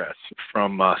address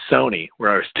from Sony,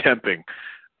 where I was temping,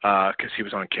 because he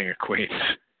was on King of Queens.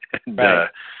 And, right.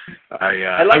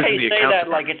 I like how you say that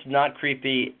like it's not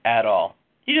creepy at all.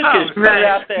 You just put it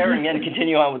out there and then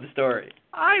continue on with the story.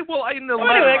 Anyway, I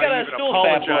got a stool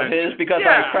sample of his because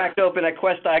I cracked open at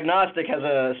Quest Diagnostic has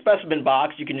a specimen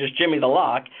box. You can just jimmy the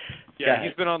lock. Yeah,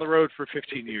 he's been on the road for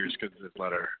 15 years because of his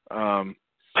letter. I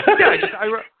got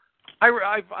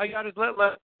his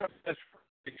letter,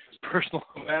 his personal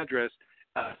address.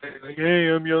 Like, hey,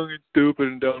 I'm young and stupid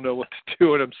and don't know what to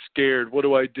do, and I'm scared. What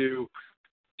do I do?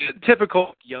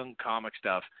 Typical young comic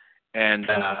stuff. And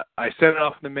I sent it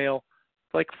off in the mail.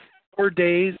 Like 4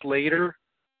 days later,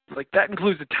 like that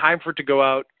includes the time for it to go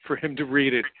out, for him to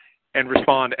read it and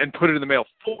respond and put it in the mail.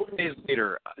 4 days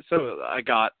later, so I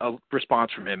got a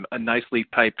response from him, a nicely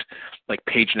typed like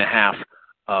page and a half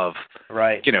of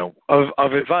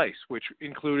of advice, which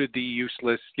included the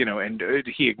useless, and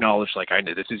he acknowledged, like, I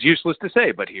know this is useless to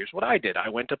say, but here's what I did. I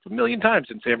went up 1 million times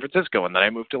in San Francisco, and then I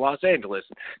moved to Los Angeles.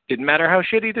 Didn't matter how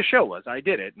shitty the show was. I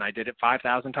did it, and I did it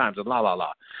 5,000 times, and blah, blah,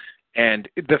 blah. And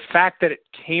the fact that it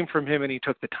came from him and he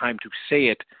took the time to say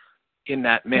it in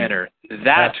that manner,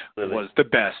 that Absolutely. Was the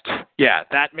best. Yeah,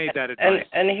 that made that advice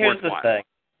And here's worthwhile. the thing.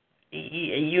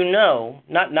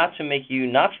 Not to make you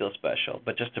not feel special,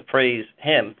 but just to praise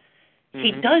him,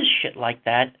 he does shit like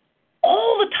that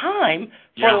all the time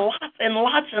for lots and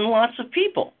lots and lots of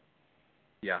people.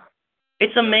 Yeah.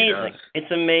 It's amazing. It's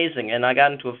amazing. And I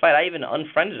got into a fight. I even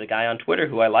unfriended a guy on Twitter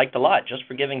who I liked a lot just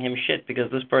for giving him shit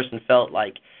because this person felt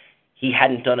like he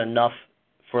hadn't done enough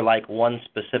for like one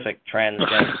specific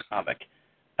transgender comic.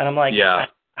 And I'm like,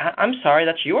 I'm sorry,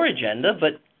 that's your agenda,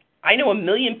 but I know 1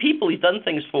 million people he's done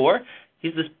things for.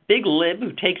 He's this big lib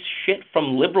who takes shit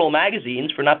from liberal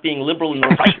magazines for not being liberal in the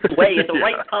right way at the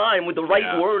right time with the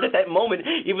right word at that moment,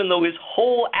 even though his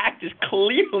whole act is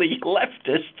clearly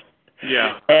leftist.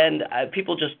 Yeah. And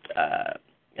people just,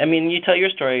 you tell your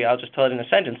story, I'll just tell it in a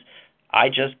sentence. I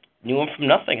just knew him from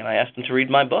nothing, and I asked him to read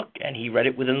my book, and he read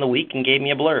it within the week and gave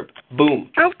me a blurb.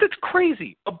 Boom. Oh, that's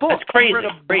crazy. A book. That's crazy.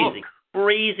 Crazy.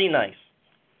 Crazy nice.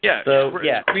 Yeah. So,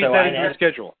 squeeze that into your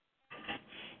schedule.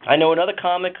 I know another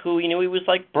comic who he was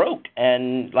like broke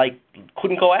and like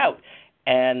couldn't go out,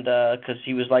 and because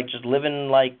he was like just living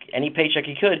like any paycheck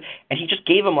he could, and he just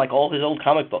gave him like all his old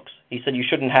comic books. He said you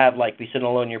shouldn't have like be sitting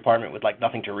alone in your apartment with like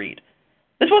nothing to read.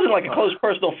 This wasn't like a close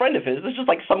personal friend of his. This was just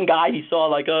like some guy he saw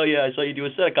like, oh yeah, I saw you do a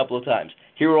set a couple of times.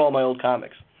 Here are all my old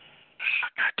comics.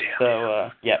 God damn. So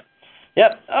yep.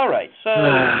 All right. So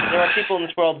there are people in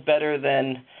this world better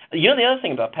than. The other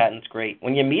thing about Patton's great.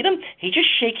 When you meet him, he just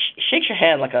shakes your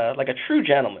hand like a true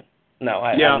gentleman. No,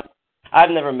 I've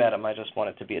never met him. I just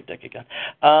wanted to be a dick again.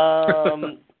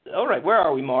 All right, where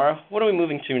are we, Mara? What are we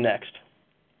moving to next?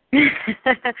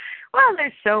 Well,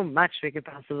 there's so much we could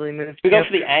possibly move to. We go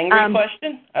for the angry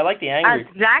question? I like the angry.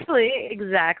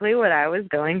 Exactly what I was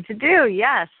going to do,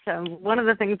 yes. One of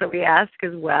the things that we ask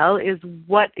as well is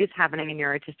what is happening in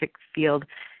your artistic field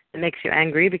that makes you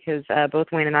angry, because both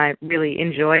Wayne and I really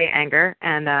enjoy anger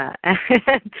and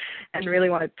and really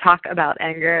want to talk about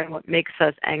anger and what makes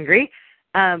us angry.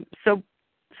 So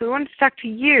we wanted to talk to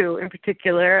you in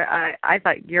particular. I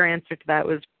thought your answer to that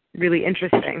was really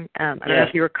interesting. I don't know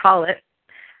if you recall it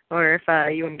or if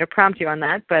you want me to prompt you on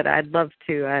that, but I'd love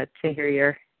to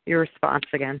hear your response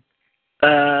again.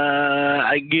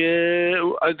 I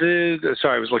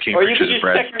was looking at or you could pictures of just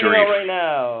Brad check your email Dourif. right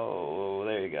now.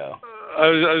 There you go. I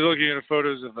was looking at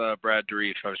photos of Brad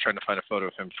Dourif. I was trying to find a photo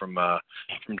of him from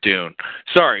Dune.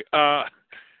 Sorry. That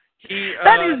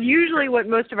is usually what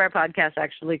most of our podcasts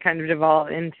actually kind of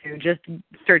devolve into, just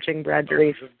searching Brad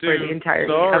Dourif for the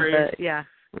entirety of the. Yeah,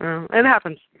 it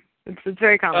happens. It's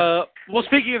very common. Well,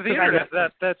 speaking of the internet,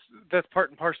 that's part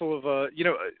and parcel of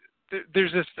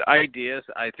there's this idea,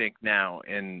 I think, now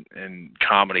in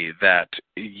comedy that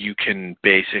you can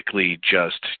basically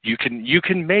just you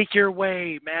can make your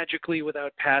way magically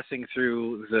without passing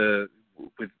through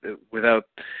without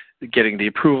getting the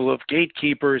approval of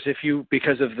gatekeepers.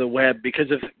 Because of the web,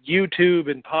 because of YouTube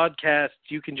and podcasts,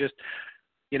 you can just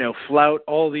flout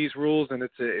all these rules, and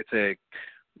it's a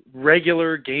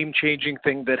regular game-changing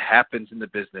thing that happens in the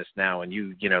business now. And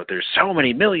there's so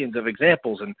many millions of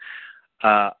examples, and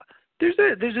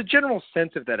there's a general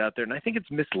sense of that out there, and I think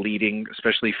it's misleading,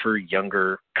 especially for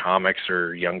younger comics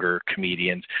or younger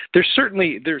comedians. There's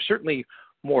certainly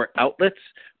more outlets,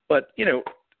 but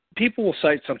people will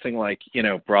cite something like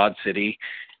Broad City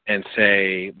and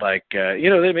say like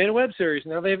they made a web series,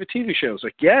 now they have a TV show. It's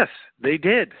like, yes, they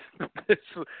did.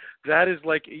 That is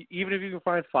like, even if you can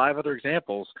find 5 other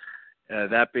examples,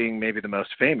 that being maybe the most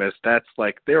famous, that's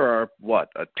like there are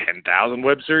 10,000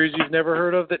 web series you've never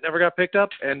heard of that never got picked up,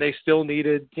 and they still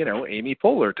needed Amy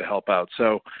Poehler to help out.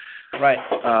 So right,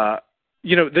 a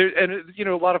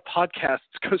lot of podcasts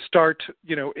start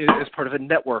as part of a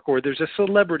network, or there's a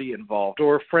celebrity involved,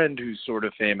 or a friend who's sort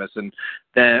of famous, and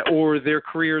then or their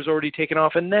career's already taken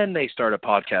off, and then they start a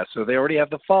podcast, so they already have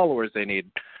the followers they need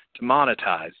to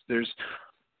monetize.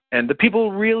 And the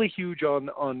people really huge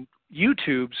on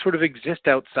YouTube sort of exist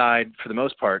outside, for the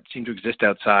most part, seem to exist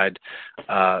outside,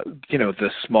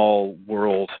 the small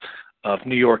world of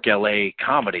New York, LA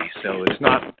comedy. So it's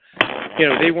not,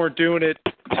 they weren't doing it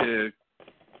to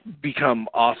become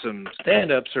awesome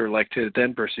stand-ups or like to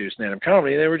then pursue stand-up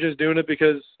comedy. They were just doing it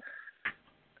because,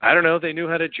 I don't know, they knew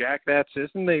how to jack that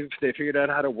system. They figured out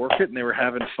how to work it, and they were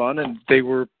having fun, and they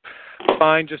were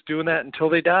fine just doing that until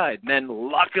they died. And then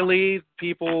luckily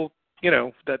people,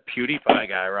 that PewDiePie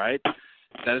guy, right?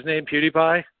 Is that his name,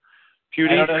 PewDiePie?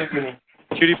 PewDiePie?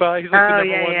 He's like the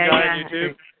number one guy on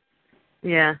YouTube.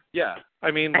 Yeah. Yeah. I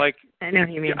mean, like, I know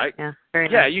who you mean. Very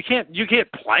nice. Yeah, you can't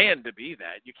plan to be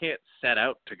that. You can't set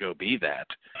out to go be that.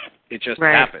 It just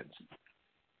happens.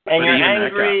 And you're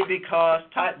angry because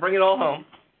bring it all home.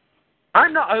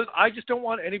 I'm not. I just don't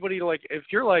want anybody to, like, if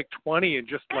you're like 20 and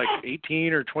just like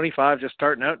 18 or 25, just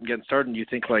starting out and getting started, and you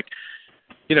think like,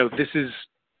 this is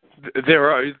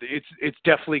it's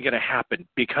definitely going to happen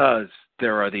because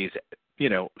there are these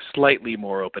slightly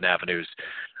more open avenues.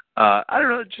 I don't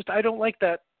know. Just I don't like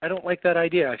that. I don't like that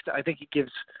idea. I think it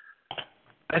gives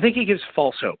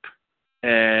false hope,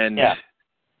 and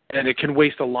it can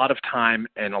waste a lot of time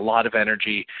and a lot of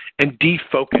energy and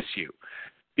defocus you.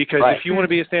 Because if you want to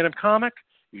be a stand-up comic,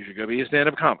 you should go be a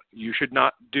stand-up comic. You should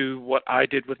not do what I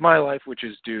did with my life, which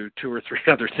is do 2 or 3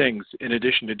 other things in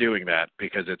addition to doing that,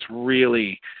 because it's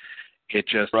really,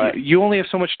 you only have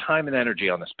so much time and energy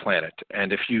on this planet.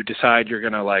 And if you decide you're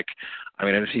going to I'm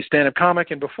going to be a stand-up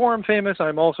comic, and before I'm famous,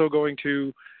 I'm also going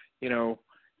to,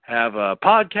 have a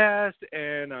podcast,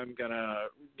 and I'm going to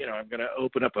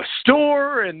open up a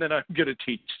store, and then I'm going to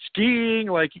teach skiing.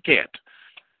 Like, you can't.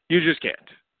 You just can't.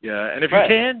 Yeah, and if you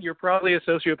can, you're probably a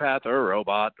sociopath or a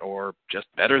robot or just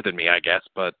better than me, I guess.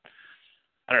 But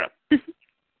I don't know.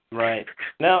 Right.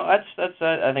 No, that's.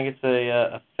 I think it's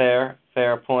a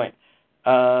fair point.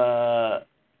 But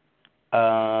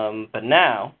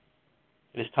now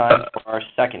it is time for our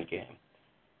second game.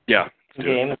 Yeah. The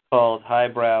game is called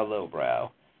Highbrow,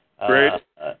 Lowbrow. Great.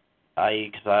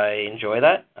 Because I enjoy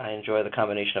that. I enjoy the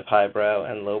combination of highbrow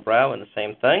and lowbrow in the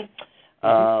same thing.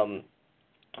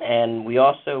 And we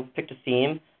also picked a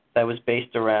theme that was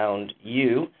based around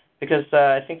you, because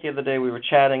I think the other day we were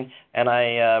chatting, and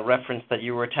I referenced that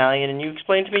you were Italian, and you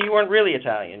explained to me you weren't really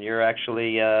Italian. You're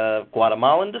actually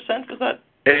Guatemalan descent, was that?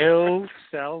 El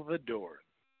Salvador.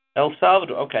 El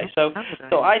Salvador, okay. So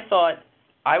I thought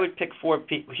I would pick 4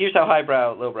 people. Here's how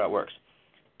highbrow, lowbrow works.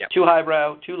 Yep. 2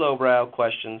 highbrow, 2 lowbrow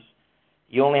questions.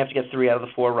 You only have to get 3 out of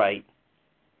the 4 right.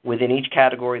 Within each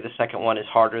category, the second one is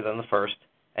harder than the first.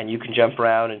 And you can jump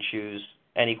around and choose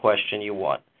any question you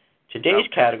want. Today's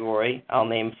category, I'll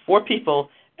name 4 people,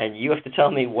 and you have to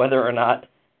tell me whether or not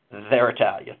they're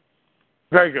Italian.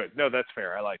 Very good. No, that's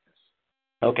fair. I like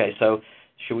this. Okay, so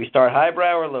should we start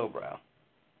highbrow or lowbrow?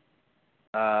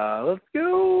 Let's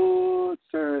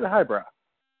start the highbrow.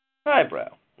 Highbrow,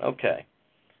 okay.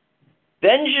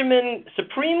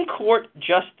 Supreme Court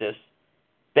Justice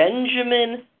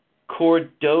Benjamin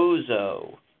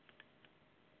Cordova,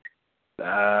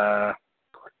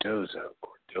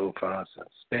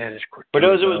 Spanish Cordozo.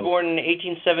 Cardozo was born in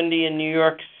 1870 in New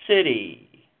York City.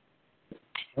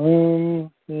 My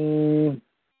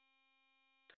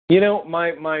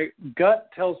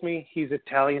gut tells me he's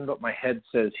Italian, but my head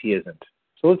says he isn't.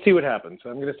 So let's see what happens.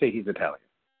 I'm going to say he's Italian.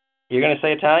 You're going to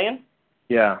say Italian?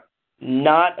 Yeah.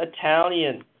 Not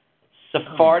Italian.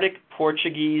 Sephardic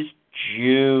Portuguese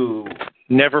Jew.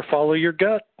 Never follow your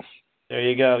gut. There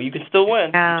you go. You can still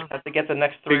win. Yeah. You just have to get the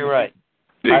next 3 right.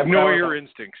 Ignore your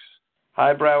instincts.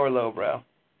 Highbrow or lowbrow?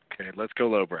 Okay, let's go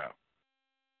lowbrow.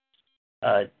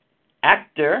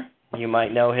 Actor, you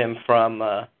might know him from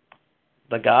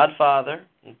The Godfather,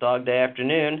 Dog Day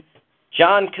Afternoon,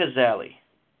 John Cazale.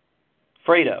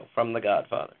 Fredo from The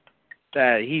Godfather.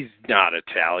 He's not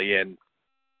Italian.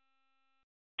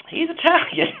 He's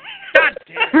Italian. God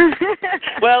damn.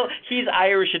 Well, he's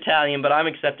Irish-Italian, but I'm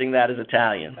accepting that as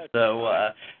Italian. So,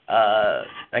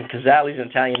 and Cazale's an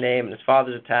Italian name, and his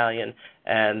father's Italian,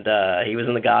 and he was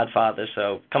in The Godfather,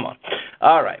 so come on.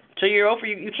 All right, so you're over.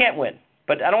 You can't win,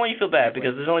 but I don't want you to feel bad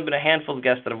because there's only been a handful of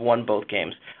guests that have won both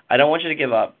games. I don't want you to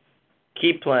give up.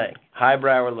 Keep playing,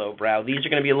 highbrow or lowbrow. These are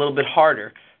going to be a little bit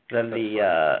harder than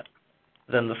the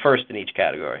first in each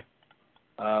category.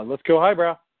 Let's go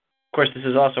highbrow. Of course, this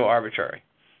is also arbitrary.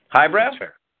 Highbrow? That's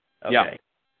fair. Okay.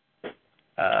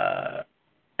 Yeah.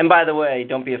 And by the way,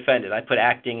 don't be offended. I put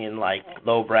acting in like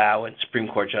lowbrow and Supreme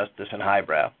Court Justice and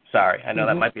highbrow. Sorry, I know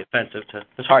that might be offensive.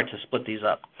 It's hard to split these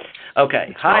up.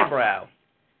 Okay, highbrow.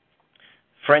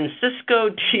 Francisco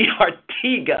de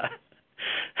Artiga,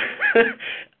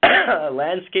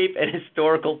 landscape and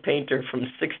historical painter from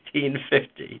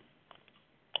 1650.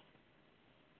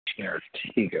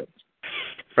 Artiga.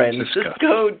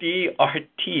 Francisco de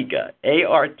Artiga,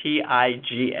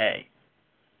 Artiga.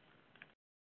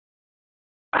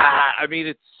 I mean,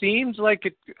 it seems like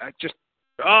it just.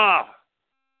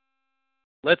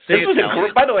 Let's say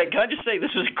it's by the way, can I just say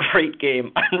this was a great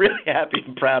game? I'm really happy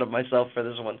and proud of myself for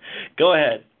this one. Go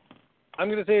ahead. I'm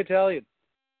going to say Italian.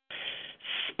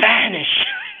 Spanish.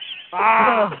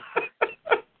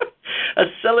 A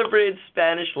celebrated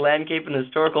Spanish landscape and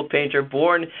historical painter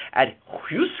born at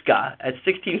Huesca at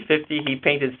 1650. He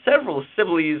painted several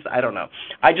Sibyls. I don't know.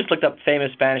 I just looked up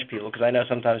famous Spanish people because I know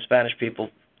sometimes Spanish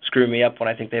people screw me up when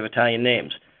I think they have Italian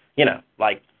names. You know,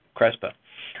 like Crespo.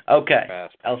 Okay,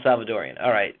 El Salvadorian.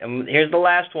 All right, and here's the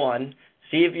last one.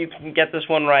 See if you can get this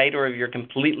one right or if you're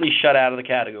completely shut out of the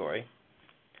category.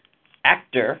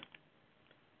 Actor,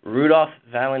 Rudolph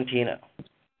Valentino.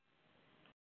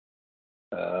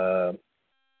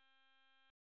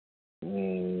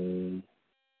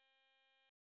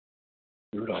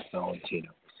 Rudolph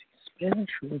Valentino. Spanish?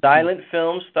 Silent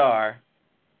film star,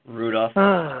 Rudolph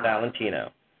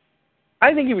Valentino.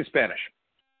 I think he was Spanish.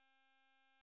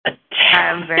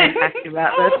 I'm very happy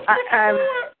about this.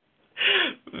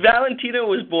 Valentino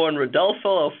was born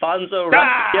Rodolfo Alfonso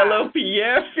Raffaello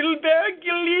Pierre Filbert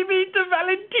Guglielmi de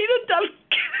Valentino del...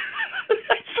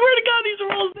 I swear to God, these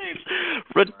are all his names.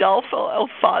 Rodolfo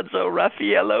Alfonso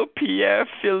Raffaello Pierre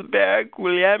Filbert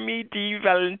Guglielmi di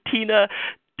Valentina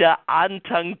da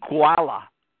Antanguala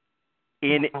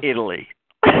in Italy.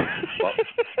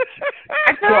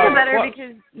 I feel better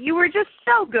because you were just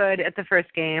so good at the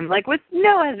first game, like with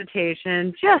no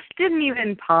hesitation, just didn't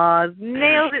even pause,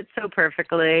 nailed it so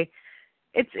perfectly.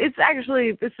 It's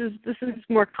actually this is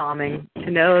more calming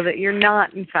to know that you're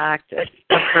not in fact a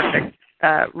perfect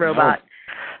robot,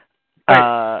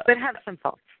 but have some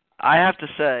faults. I have to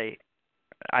say,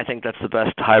 I think that's the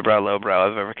best highbrow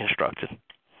lowbrow I've ever constructed.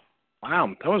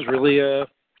 Wow, that was really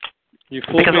you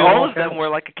fooled because me all of them were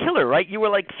like a killer, right? You were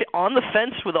like on the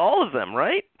fence with all of them,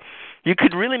 right? You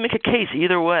could really make a case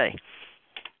either way.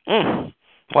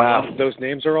 Wow. Those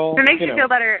names are all... It makes you feel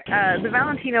better. The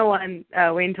Valentino one,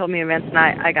 Wayne told me events, and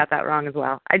I got that wrong as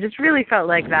well. I just really felt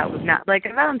like that was not... Like,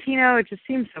 a Valentino, it just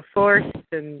seems so forced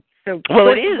and so... Well,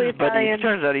 it is, but Italian. it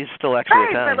turns out he's still actually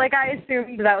Italian. But, like, I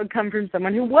assumed that would come from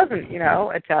someone who wasn't,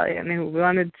 Italian, who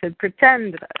wanted to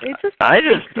pretend that. It just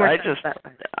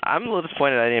I'm a little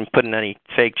disappointed I didn't put in any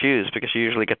fake Jews, because you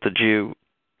usually get the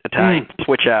Jew-Italian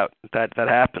switch out. That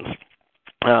happens.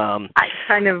 I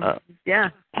kind of,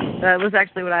 that was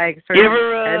actually what I sort of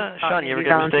Sean, you ever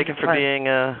get mistaken for being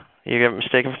You get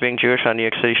mistaken for being Jewish on New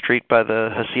York City street by the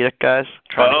Hasidic guys?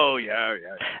 Oh, yeah.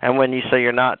 And when you say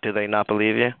you're not, do they not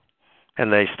believe you?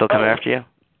 And they still come after you?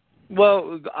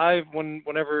 Well,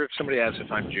 whenever somebody asks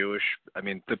if I'm Jewish, I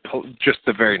mean, just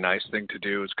the very nice thing to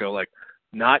do is go like,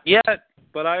 not yet,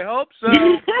 but I hope so,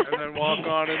 and then walk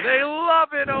on, and they love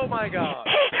it. Oh my God!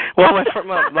 Well,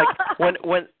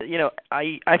 when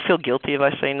I feel guilty if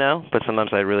I say no, but sometimes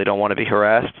I really don't want to be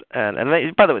harassed. And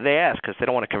they, by the way, they ask because they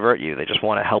don't want to convert you; they just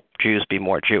want to help Jews be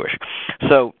more Jewish.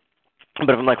 So.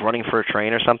 But if I'm like running for a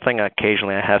train or something,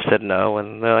 occasionally I have said no,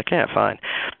 and they're like, yeah, fine.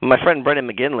 My friend Brendan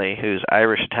McGinley, who's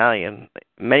Irish Italian,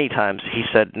 many times he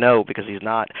said no because he's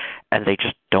not, and they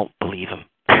just don't believe him.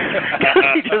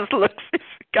 He just looks, he's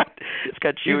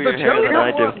got Jewish hair than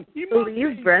I do. You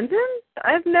believe Brendan?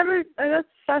 I've never. That's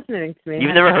fascinating to me.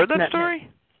 You've never heard that story?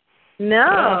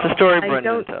 No. It's a story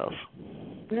Brendan tells.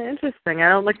 Interesting. I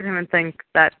don't look at him and think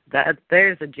that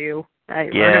there's a Jew. I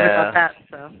never thought that.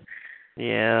 So.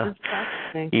 Yeah.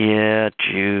 Yeah,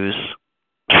 Jews.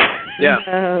 Yeah.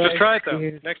 Just try it,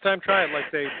 though. Next time, try it. Like,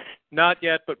 say, not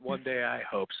yet, but one day I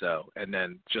hope so. And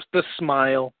then just the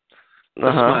smile.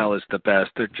 The smile is the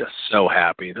best. They're just so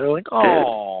happy. They're like,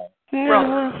 oh,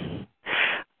 brother.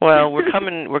 Well, we're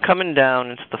coming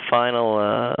down into the final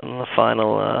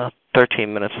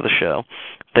 13 minutes of the show.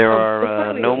 There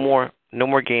are no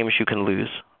more games you can lose.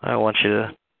 I want you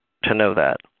to know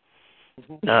that.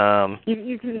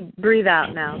 You can breathe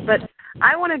out now. But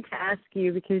I wanted to ask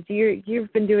you, because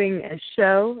you've been doing a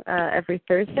show every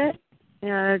Thursday,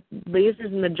 Lasers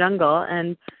in the Jungle,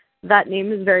 and that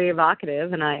name is very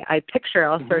evocative, and I picture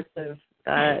all sorts of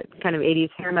kind of 80s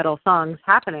hair metal songs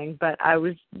happening, but I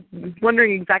was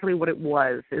wondering exactly what it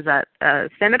was. Is that a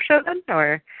stand-up show then,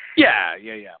 or? Yeah.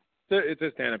 It's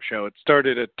a stand-up show. It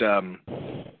started at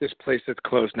this place that's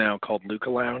closed now called Luca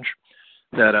Lounge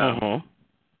that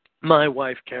my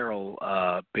wife, Carol,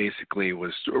 basically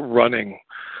was running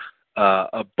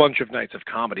a bunch of nights of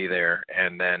comedy there,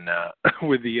 and then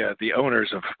with the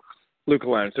owners of Luca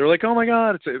Lounge, they were like, "Oh my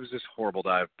God!" It was this horrible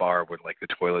dive bar where like the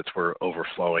toilets were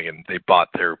overflowing, and they bought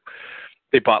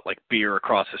like beer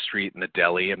across the street in the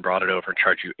deli and brought it over and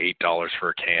charged you $8 for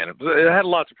a can. It had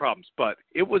lots of problems, but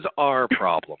it was our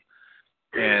problem.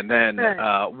 And then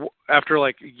after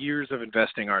like years of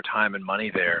investing our time and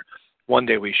money there, one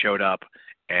day we showed up,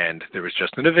 and there was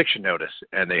just an eviction notice,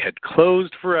 and they had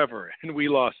closed forever, and we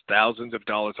lost thousands of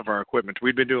dollars of our equipment.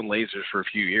 We'd been doing lasers for a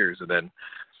few years, and then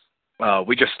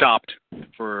we just stopped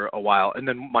for a while, and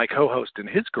then my co-host and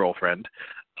his girlfriend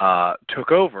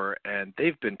took over, and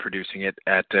they've been producing it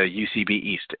at UCB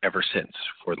East ever since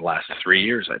for the last 3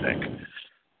 years, I think.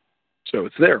 So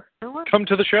it's there. Come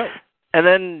to the show. And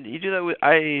then you do that with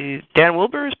Dan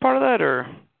Wilbur is part of that, or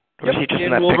is he just Dan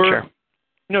in that Wilbur, picture?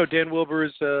 No, Dan Wilbur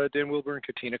and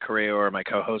Katina Correo are my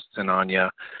co-hosts, and Anya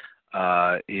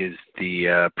is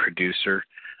the producer.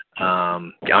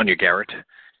 Anya Garrett.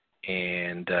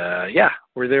 And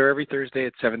we're there every Thursday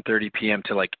at 7:30 p.m.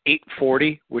 to like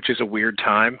 8:40, which is a weird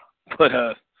time, but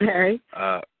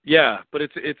but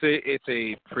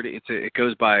it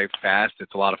goes by fast.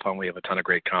 It's a lot of fun. We have a ton of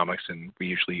great comics, and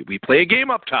we play a game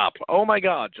up top. Oh my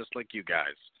God, just like you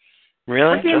guys.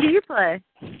 Really? What game do you play?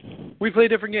 We play a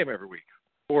different game every week,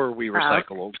 or we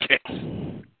recycle old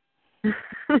games.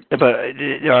 But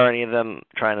are any of them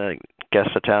trying to guess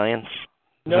Italians?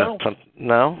 No.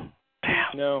 No?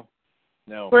 Damn. No.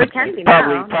 Well, it can be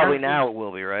now. Probably now it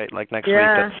will be, right? Like next week.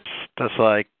 That's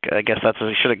like, I guess I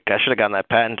should have gotten that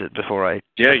patented before I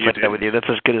put that with you. That's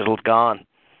as good as it's gone.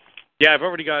 Yeah,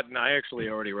 I actually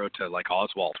already wrote to like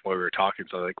Oswald while we were talking.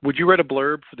 So like, would you write a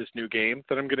blurb for this new game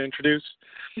that I'm going to introduce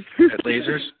at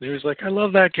Lasers? And he was like, I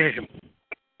love that game.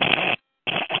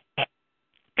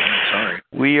 Sorry.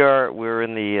 We're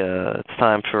in the it's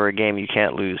time for a game you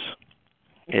can't lose.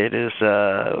 It is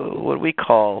what we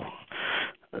call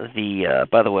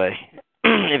by the way,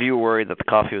 if you were worried that the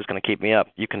coffee was going to keep me up,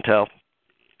 you can tell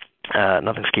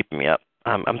nothing's keeping me up.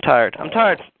 I'm tired.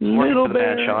 Little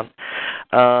bit. Sean.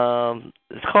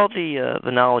 It's called the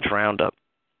Knowledge Roundup,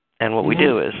 and what we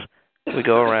do is we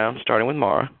go around, starting with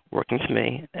Mara, working to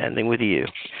me, ending with you,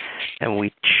 and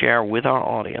we share with our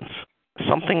audience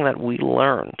something that we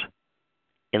learned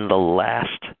in the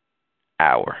last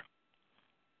hour.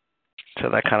 So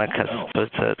that kind of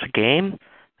it's a game,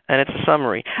 and it's a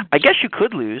summary. I guess you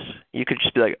could lose. You could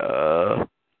just be like,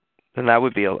 and that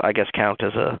would be, I guess, count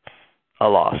as a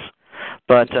loss.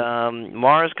 But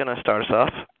Mara's going to start us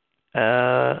off.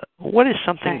 What is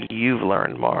something you've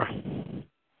learned, Mara?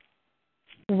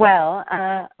 Well,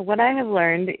 what I have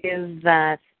learned is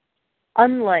that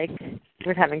unlike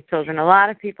with having children, a lot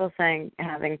of people saying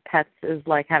having pets is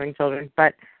like having children,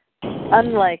 but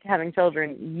unlike having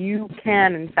children, you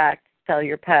can, in fact, tell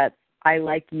your pets, I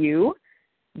like you,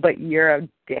 but you're a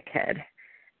dickhead.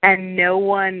 And no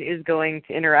one is going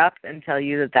to interrupt and tell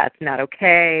you that that's not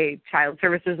okay. Child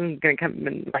services is going to come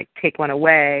and, take one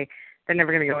away. They're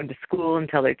never going to go into school and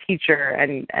tell their teacher,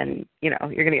 and you're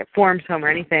going to get forms home or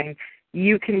anything.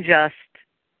 You can just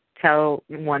tell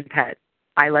one pet,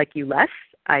 I like you less,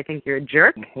 I think you're a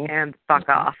jerk, and fuck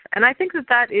off. And I think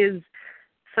that is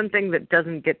something that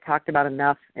doesn't get talked about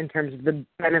enough in terms of the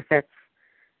benefits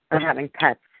of having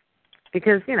pets.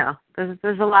 Because,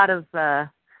 there's a lot of, they'll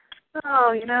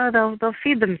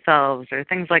feed themselves or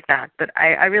things like that. But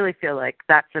I really feel like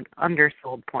that's an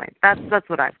undersold point. That's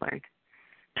what I've learned.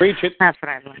 Preach it. That's what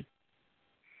I've learned.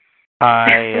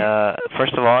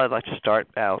 First of all, I'd like to start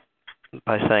out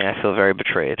by saying I feel very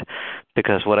betrayed,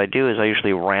 because what I do is I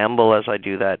usually ramble as I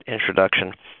do that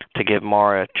introduction to give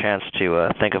Mara a chance to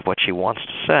think of what she wants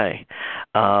to say.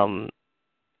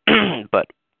 But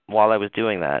while I was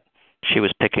doing that, she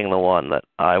was picking the one that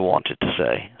I wanted to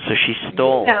say. So she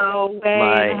stole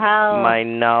my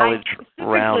knowledge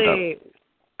roundup.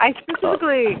 I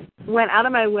specifically went out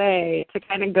of my way to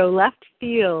kind of go left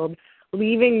field,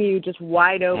 leaving you just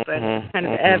wide open,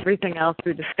 everything else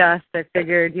we discussed. I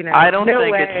figured,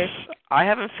 I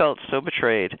haven't felt so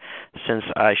betrayed since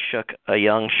I shook a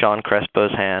young Sean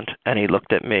Crespo's hand, and he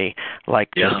looked at me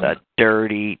like just a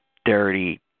dirty,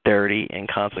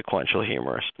 inconsequential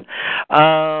humorist. What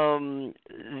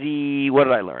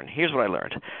did I learn? Here's what I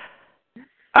learned.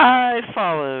 I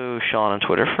follow Sean on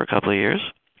Twitter for a couple of years.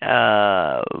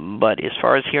 But as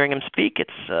far as hearing him speak,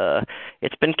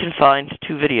 it's been confined to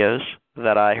 2 videos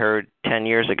that I heard 10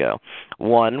 years ago.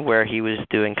 One where he was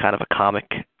doing kind of a comic,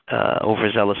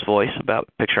 overzealous voice about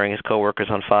picturing his coworkers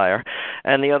on fire,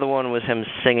 and the other one was him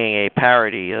singing a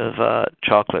parody of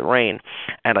Chocolate Rain.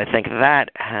 And I think that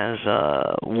has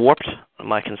warped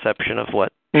my conception of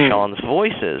what Sean's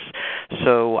voice is.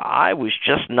 So I was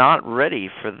just not ready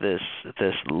for this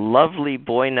lovely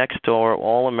boy next door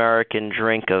all-American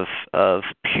drink of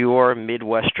pure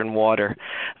Midwestern water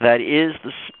that is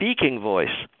the speaking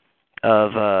voice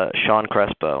of Sean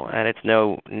Crespo, and it's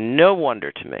no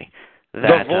wonder to me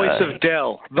that the voice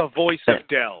of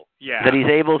Del. Yeah, that he's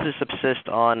able to subsist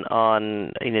on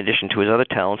in addition to his other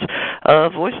talents,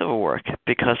 voiceover work,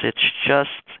 because it's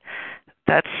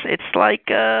like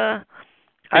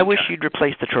I wish you'd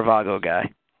replace the Trivago guy.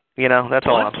 That's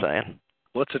all I'm saying.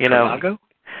 What's a Trivago?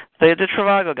 The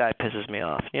Trivago guy pisses me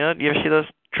off. You ever see those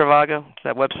Trivago,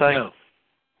 that website?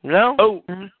 No? Oh.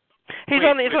 Mm-hmm. He's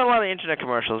on a lot of internet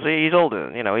commercials. He's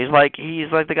older, He's like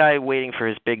the guy waiting for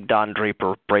his big Don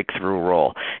Draper breakthrough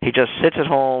role. He just sits at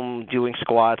home doing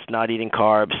squats, not eating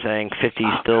carbs, saying 50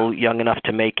 is still young enough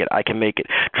to make it. I can make it.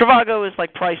 Trivago is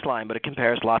like Priceline, but it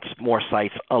compares lots more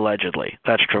sites allegedly.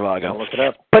 That's Trivago. Don't look it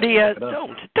up. But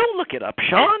don't look it up,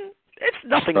 Sean. It's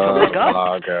nothing to look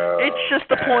up. It's just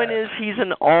the point is he's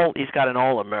got an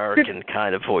all-American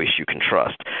kind of voice you can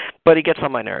trust, but he gets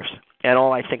on my nerves. And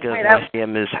all I think of when I see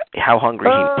him is how hungry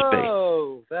he must be.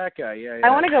 Oh, that guy, yeah.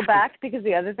 I want to go back because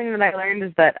the other thing that I learned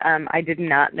is that I did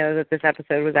not know that this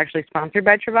episode was actually sponsored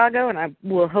by Trivago, and I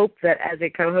will hope that as a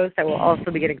co-host I will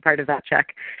also be getting part of that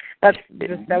check. I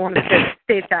wanted to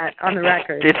state that on the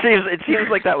record. It seems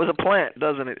like that was a plant,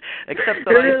 doesn't it? Except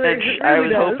that I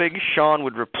was hoping Sean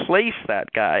would replace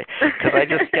that guy, because I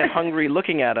just get hungry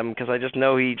looking at him, because I just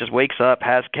know he just wakes up,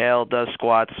 has kale, does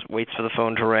squats, waits for the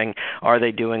phone to ring. Are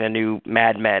they doing a new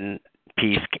Mad Men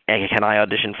piece? Can I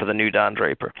audition for the new Don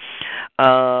Draper?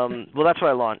 Well, that's what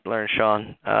I learned,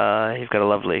 Sean. You've got a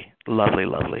lovely, lovely,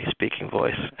 lovely speaking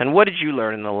voice. And what did you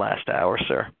learn in the last hour,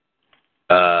 sir?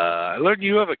 I learned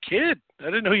you have a kid. I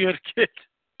didn't know you had a kid.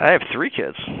 I have 3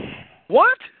 kids.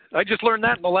 What? I just learned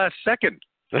that in the last second.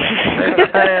 I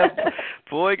have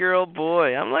boy, girl,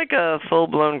 boy. I'm like a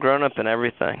full-blown grown-up and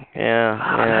everything. Yeah.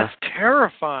 That's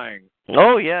terrifying.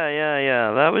 Oh,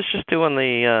 yeah. That was just doing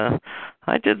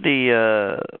I did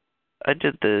the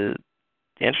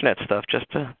internet stuff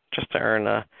just to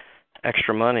earn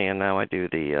extra money, and now I do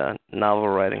the novel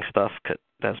writing stuff.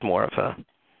 That's more of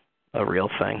a real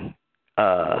thing.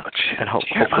 And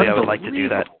hopefully I would like to do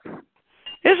that.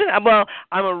 Isn't it? Well,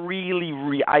 I'm a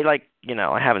I like,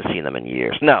 I haven't seen them in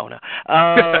years. No.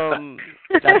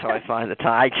 That's how I find the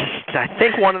time. I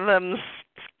think one of them's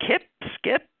Skip.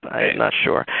 I'm not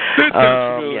sure.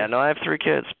 I have 3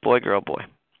 kids. Boy, girl, boy.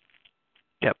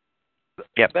 Yep.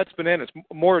 That's bananas.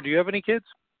 Maura, do you have any kids?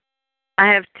 I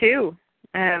have 2.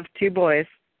 I have 2 boys.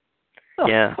 Oh,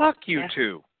 yeah. Fuck you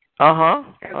 2.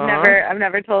 I've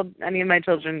never told any of my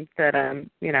children that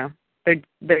they're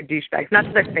douchebags. Not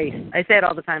to their face. I say it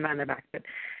all the time behind their back, but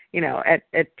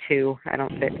at 2. I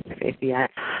don't fit faith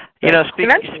yet.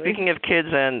 Speaking of kids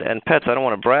and pets, I don't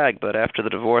want to brag, but after the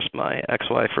divorce, my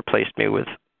ex-wife replaced me with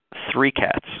 3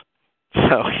 cats.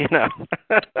 So,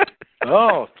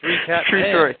 Oh, 3 cats. True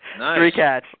story. Nice.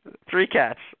 3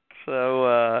 cats.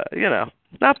 So,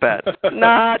 not bad.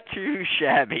 Not too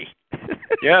shabby.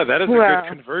 Yeah, that is a good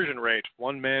conversion rate.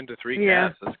 1 man to 3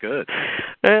 cats. That's good.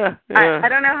 Yeah. I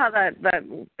don't know how that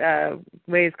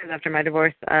weighs, because after my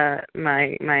divorce,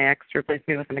 my ex replaced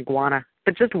me with an iguana,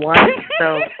 but just one.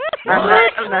 So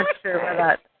I'm not sure where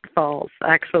that falls.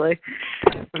 Actually,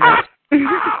 I'm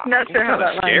not sure how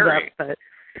that lines up. But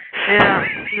yeah.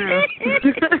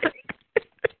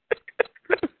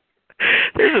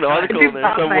 There's an article in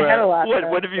there somewhere.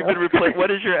 What have you been What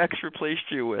has your ex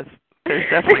replaced you with? There's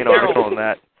definitely an article in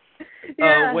that.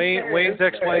 Wayne's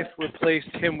ex-wife replaced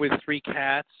him with 3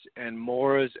 cats, and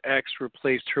Maura's ex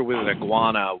replaced her with an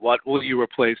iguana. What will you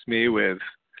replace me with?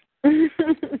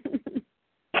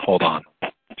 Hold on.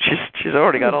 She's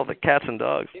already got all the cats and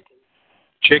dogs.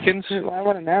 Chickens? I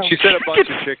want to know. She said a bunch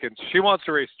of chickens. She wants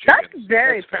to raise chickens. That's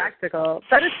very practical.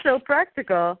 That is so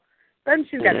practical. Then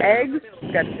she's got eggs,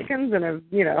 she's got chickens, and a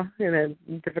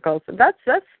difficult. That's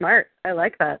smart. I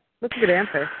like that. That's a good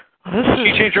answer.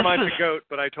 She changed her mind to goat,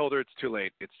 but I told her it's too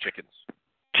late. It's chickens.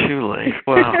 Too late.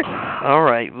 Well, all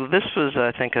right. Well, this was,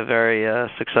 I think, a very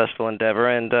successful endeavor,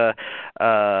 and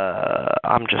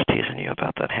I'm just teasing you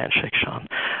about that handshake, Sean.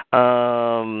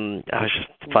 I was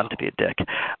just fun to be a dick.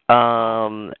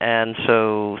 And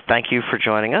so, thank you for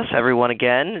joining us, everyone.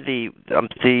 Again, the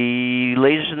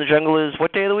Lasers in the Jungle is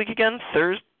what day of the week again?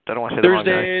 Thursday. I don't want to say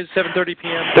Thursdays, 7:30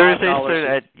 p.m. Thursdays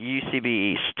at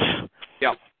UCB East.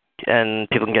 Yep. And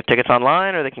people can get tickets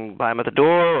online, or they can buy them at the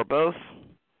door, or both.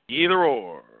 Either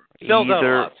or. Sells out a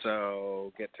lot,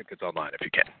 so get tickets online if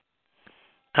you can.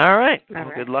 All right.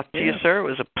 Well, good luck to you, sir. It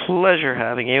was a pleasure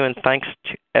having you, and thanks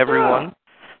to everyone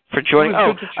for joining.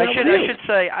 Oh, I should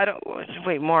say,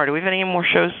 wait, Mara, do we have any more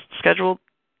shows scheduled?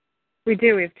 We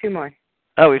do. We have 2 more.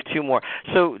 Oh, we have 2 more.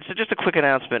 So just a quick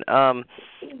announcement.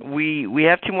 We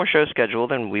have 2 more shows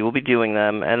scheduled, and we will be doing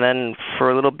them. And then for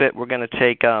a little bit, we're going to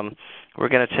take a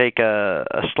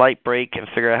slight break and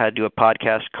figure out how to do a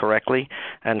podcast correctly,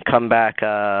 and come back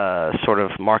sort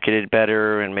of marketed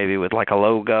better, and maybe with like a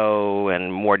logo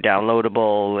and more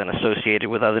downloadable and associated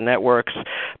with other networks.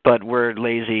 But we're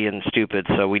lazy and stupid,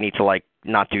 so we need to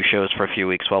not do shows for a few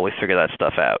weeks while we figure that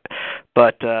stuff out.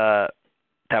 But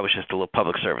that was just a little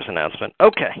public service announcement.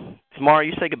 Okay. Mara,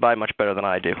 you say goodbye much better than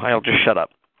I do. I'll just shut up.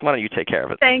 Why don't you take care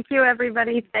of it? Thank you,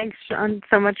 everybody. Thanks, Sean,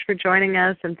 so much for joining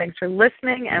us, and thanks for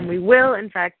listening. And we will, in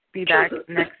fact, be back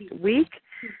next week.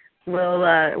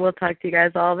 We'll talk to you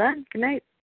guys all then. Good night.